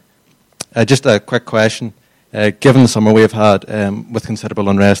life. Just a quick question. Given the summer we have had with considerable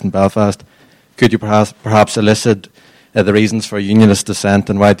unrest in Belfast, could you perhaps elicit the reasons for unionist dissent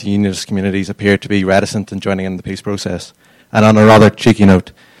and why the unionist communities appear to be reticent in joining in the peace process? And on a rather cheeky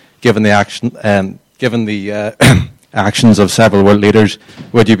note, given the actions of several world leaders,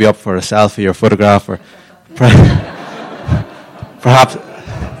 would you be up for a selfie or photograph, or perhaps,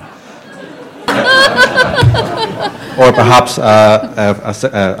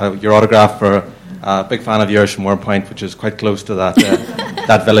 your autograph for a big fan of yours from Warrenpoint, which is quite close to that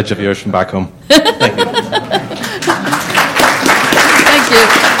that village of yours from back home. Thank you. Thank you.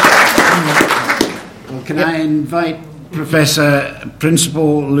 Well, can I invite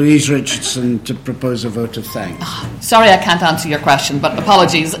Principal Louise Richardson to propose a vote of thanks? Sorry I can't answer your question, but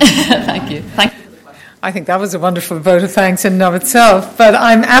apologies. Thank you. I think that was a wonderful vote of thanks in and of itself, but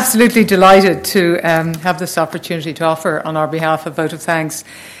I'm absolutely delighted to have this opportunity to offer on our behalf a vote of thanks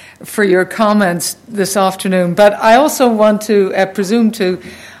for your comments this afternoon. But I also want to presume to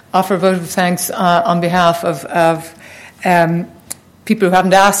offer a vote of thanks on behalf of people who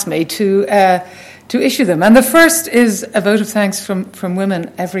haven't asked me to issue them. And the first is a vote of thanks from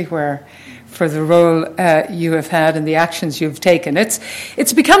women everywhere for the role you have had and the actions you've taken.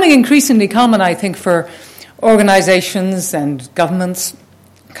 It's becoming increasingly common, I think, for organisations and governments,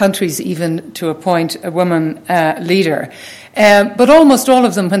 countries even, to appoint a woman leader. But almost all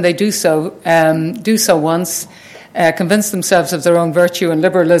of them, when they do so once, convince themselves of their own virtue and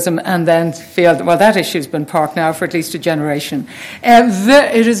liberalism, and then feel that, well, that issue's been parked now for at least a generation.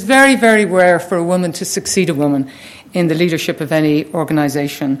 It is very, very rare for a woman to succeed a woman in the leadership of any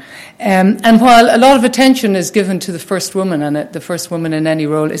organisation. And while a lot of attention is given to the first woman, and the first woman in any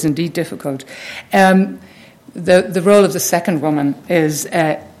role is indeed difficult, the role of the second woman is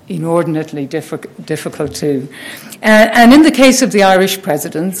inordinately difficult too. And in the case of the Irish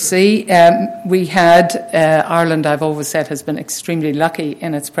presidency, we had, Ireland, I've always said, has been extremely lucky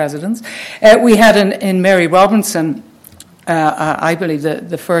in its presidents. We had in Mary Robinson, I believe,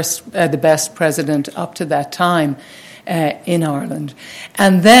 the best president up to that time in Ireland.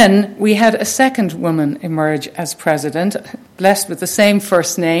 And then we had a second woman emerge as president, blessed with the same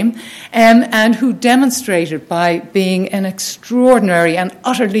first name, and who demonstrated by being an extraordinary and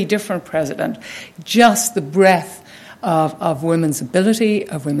utterly different president just the breadth of women's ability,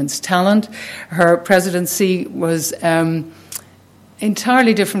 of women's talent. Her presidency was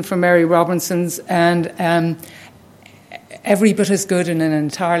entirely different from Mary Robinson's, and every bit as good in an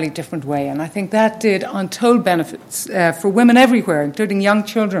entirely different way. And I think that did untold benefits for women everywhere, including young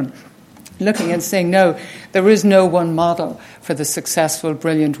children, looking and saying, no, there is no one model for the successful,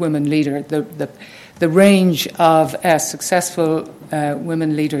 brilliant women leader. The the range of successful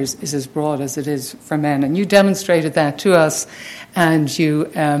women leaders is as broad as it is for men. And you demonstrated that to us, and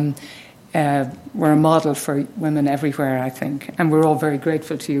you were a model for women everywhere, I think. And we're all very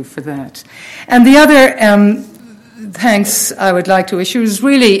grateful to you for that. And the other thanks I would like to issue is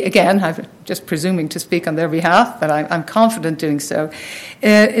really, again, I'm just presuming to speak on their behalf, but I'm confident doing so,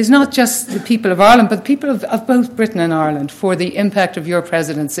 is not just the people of Ireland, but the people of both Britain and Ireland for the impact of your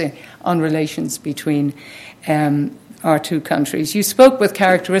presidency on relations between our two countries. You spoke with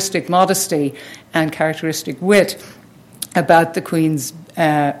characteristic modesty and characteristic wit about the Queen's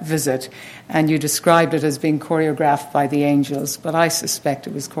visit, and you described it as being choreographed by the angels, but I suspect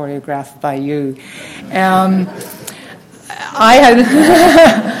it was choreographed by you. I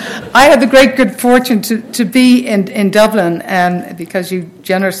had the great good fortune to be in Dublin because you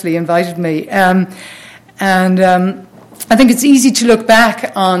generously invited me, and I think it's easy to look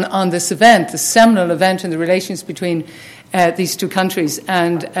back on this event, the seminal event in the relations between these two countries,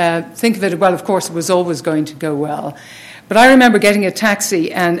 and think of it, well, of course, it was always going to go well. But I remember getting a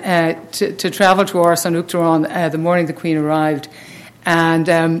taxi and to travel to Áras an Uachtaráin the morning the Queen arrived, and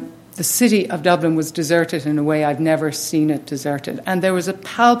the city of Dublin was deserted in a way I've never seen it deserted. And there was a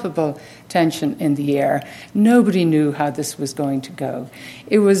palpable tension in the air. Nobody knew how this was going to go.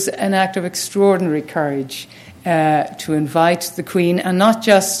 It was an act of extraordinary courage to invite the Queen, and not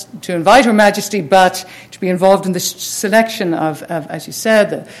just to invite Her Majesty, but to be involved in the selection of as you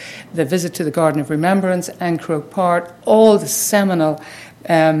said, the visit to the Garden of Remembrance and Croke Park, all the seminal,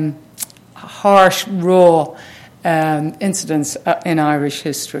 harsh, raw incidents in Irish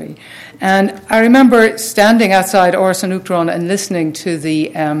history. And I remember standing outside Áras an Uachtaráin and listening to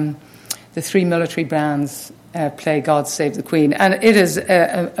the three military bands play God Save the Queen. And it is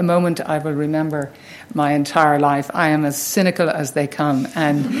a moment I will remember my entire life. I am as cynical as they come,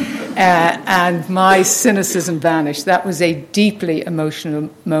 and my cynicism vanished. That was a deeply emotional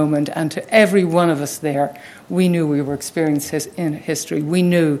moment, and to every one of us there, we knew we were experiencing in history. We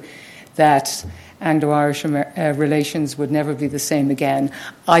knew that Anglo-Irish relations would never be the same again.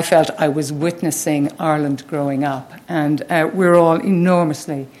 I felt I was witnessing Ireland growing up, and we're all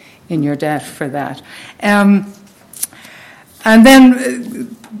enormously in your debt for that. And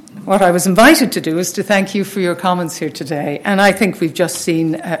then what I was invited to do is to thank you for your comments here today. And I think we've just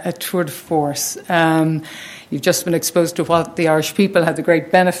seen a tour de force. You've just been exposed to what the Irish people had the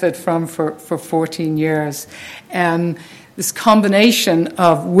great benefit from for 14 years. This combination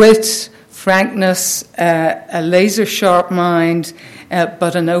of wit, frankness, a laser-sharp mind,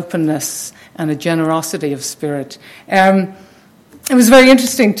 but an openness and a generosity of spirit. It was very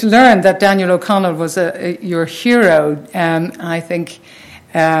interesting to learn that Daniel O'Connell was your hero. I think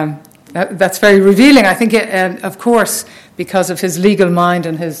that's very revealing. I think, of course, because of his legal mind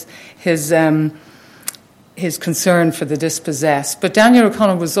and his concern for the dispossessed. But Daniel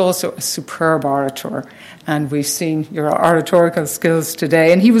O'Connell was also a superb orator, and we've seen your oratorical skills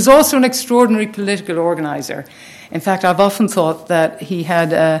today. And he was also an extraordinary political organizer. In fact, I've often thought that he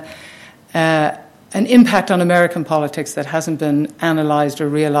had an impact on American politics that hasn't been analysed or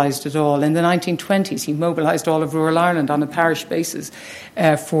realised at all. In the 1920s, he mobilised all of rural Ireland on a parish basis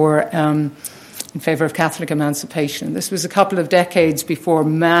in favour of Catholic emancipation. This was a couple of decades before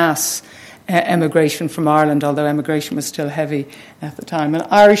mass emigration from Ireland, although emigration was still heavy at the time. And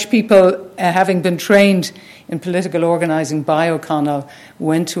Irish people, having been trained in political organising by O'Connell,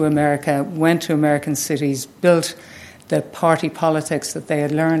 went to America, went to American cities, built the party politics that they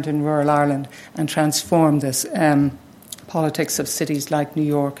had learned in rural Ireland, and transformed this politics of cities like New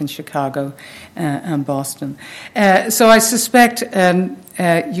York and Chicago and Boston. So I suspect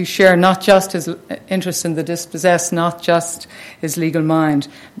you share not just his interest in the dispossessed, not just his legal mind,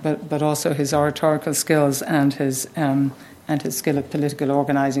 but also his oratorical skills and his skill at political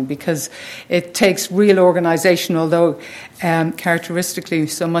organising, because it takes real organisation, although characteristically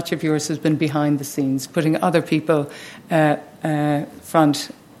so much of yours has been behind the scenes, putting other people in the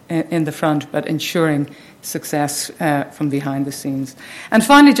front, but ensuring success from behind the scenes. And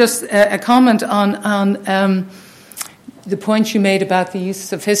finally, just a comment on the point you made about the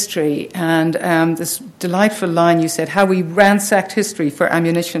use of history, and this delightful line you said, how we ransacked history for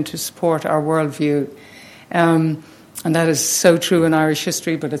ammunition to support our worldview. And that is so true in Irish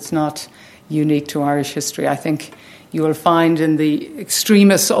history, but it's not unique to Irish history. I think you will find in the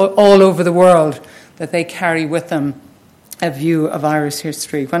extremists all over the world that they carry with them a view of Irish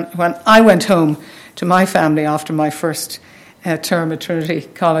history. When I went home to my family after my first term at Trinity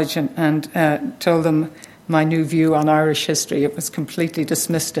College and told them my new view on Irish history, it was completely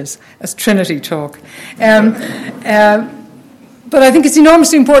dismissed as Trinity talk. But I think it's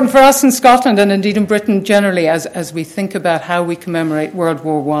enormously important for us in Scotland and indeed in Britain generally as we think about how we commemorate World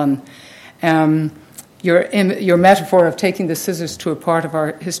War I. Your metaphor of taking the scissors to a part of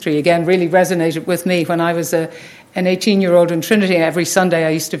our history, again, really resonated with me. When I was an 18-year-old in Trinity, every Sunday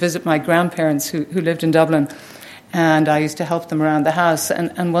I used to visit my grandparents who lived in Dublin, and I used to help them around the house.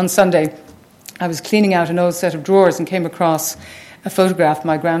 And one Sunday I was cleaning out an old set of drawers and came across a photograph of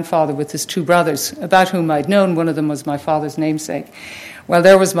my grandfather with his two brothers, about whom I'd known. One of them was my father's namesake. Well,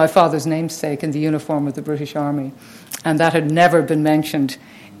 there was my father's namesake in the uniform of the British Army, and that had never been mentioned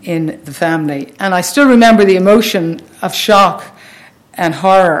in the family. And I still remember the emotion of shock and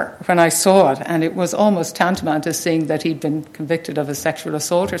horror when I saw it, and it was almost tantamount to seeing that he'd been convicted of a sexual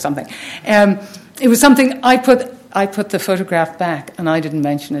assault or something. It was something I put the photograph back, and I didn't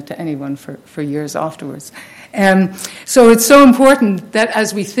mention it to anyone for years afterwards. So it's so important that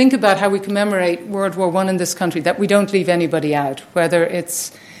as we think about how we commemorate World War I in this country, that we don't leave anybody out, whether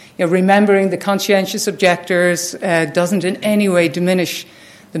it's remembering the conscientious objectors doesn't in any way diminish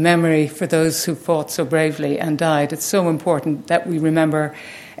the memory for those who fought so bravely and died. It's so important that we remember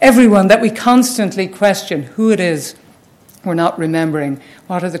everyone, that we constantly question who it is we're not remembering,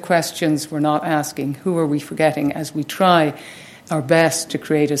 what are the questions we're not asking, who are we forgetting, as we try our best to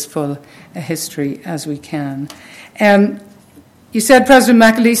create as full a history as we can. You said, President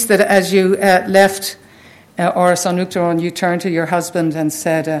McAleese, that as you left Oras on Uachtaráin, you turned to your husband and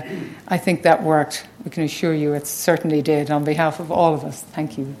said, I think that worked. We can assure you it certainly did. On behalf of all of us,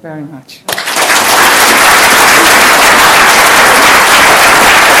 thank you very much.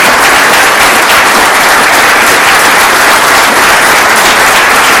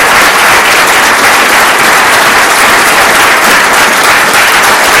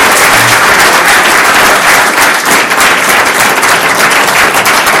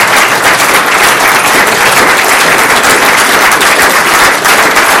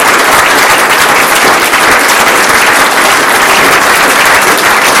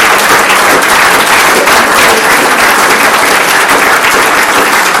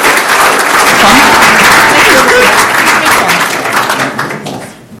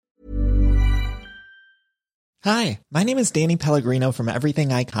 Hi, my name is Danny Pellegrino from Everything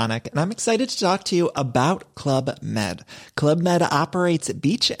Iconic, and I'm excited to talk to you about Club Med. Club Med operates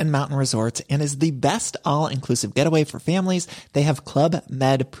beach and mountain resorts and is the best all-inclusive getaway for families. They have Club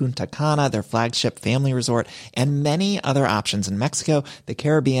Med Punta Cana, their flagship family resort, and many other options in Mexico, the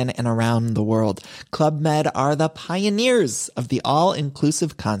Caribbean, and around the world. Club Med are the pioneers of the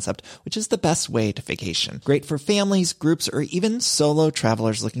all-inclusive concept, which is the best way to vacation. Great for families, groups, or even solo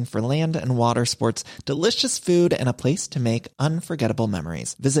travelers looking for land and water sports, delicious food, and a place to make unforgettable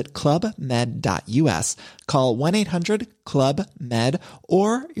memories. Visit clubmed.us, call 1-800-CLUB-MED,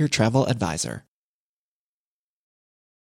 or your travel advisor.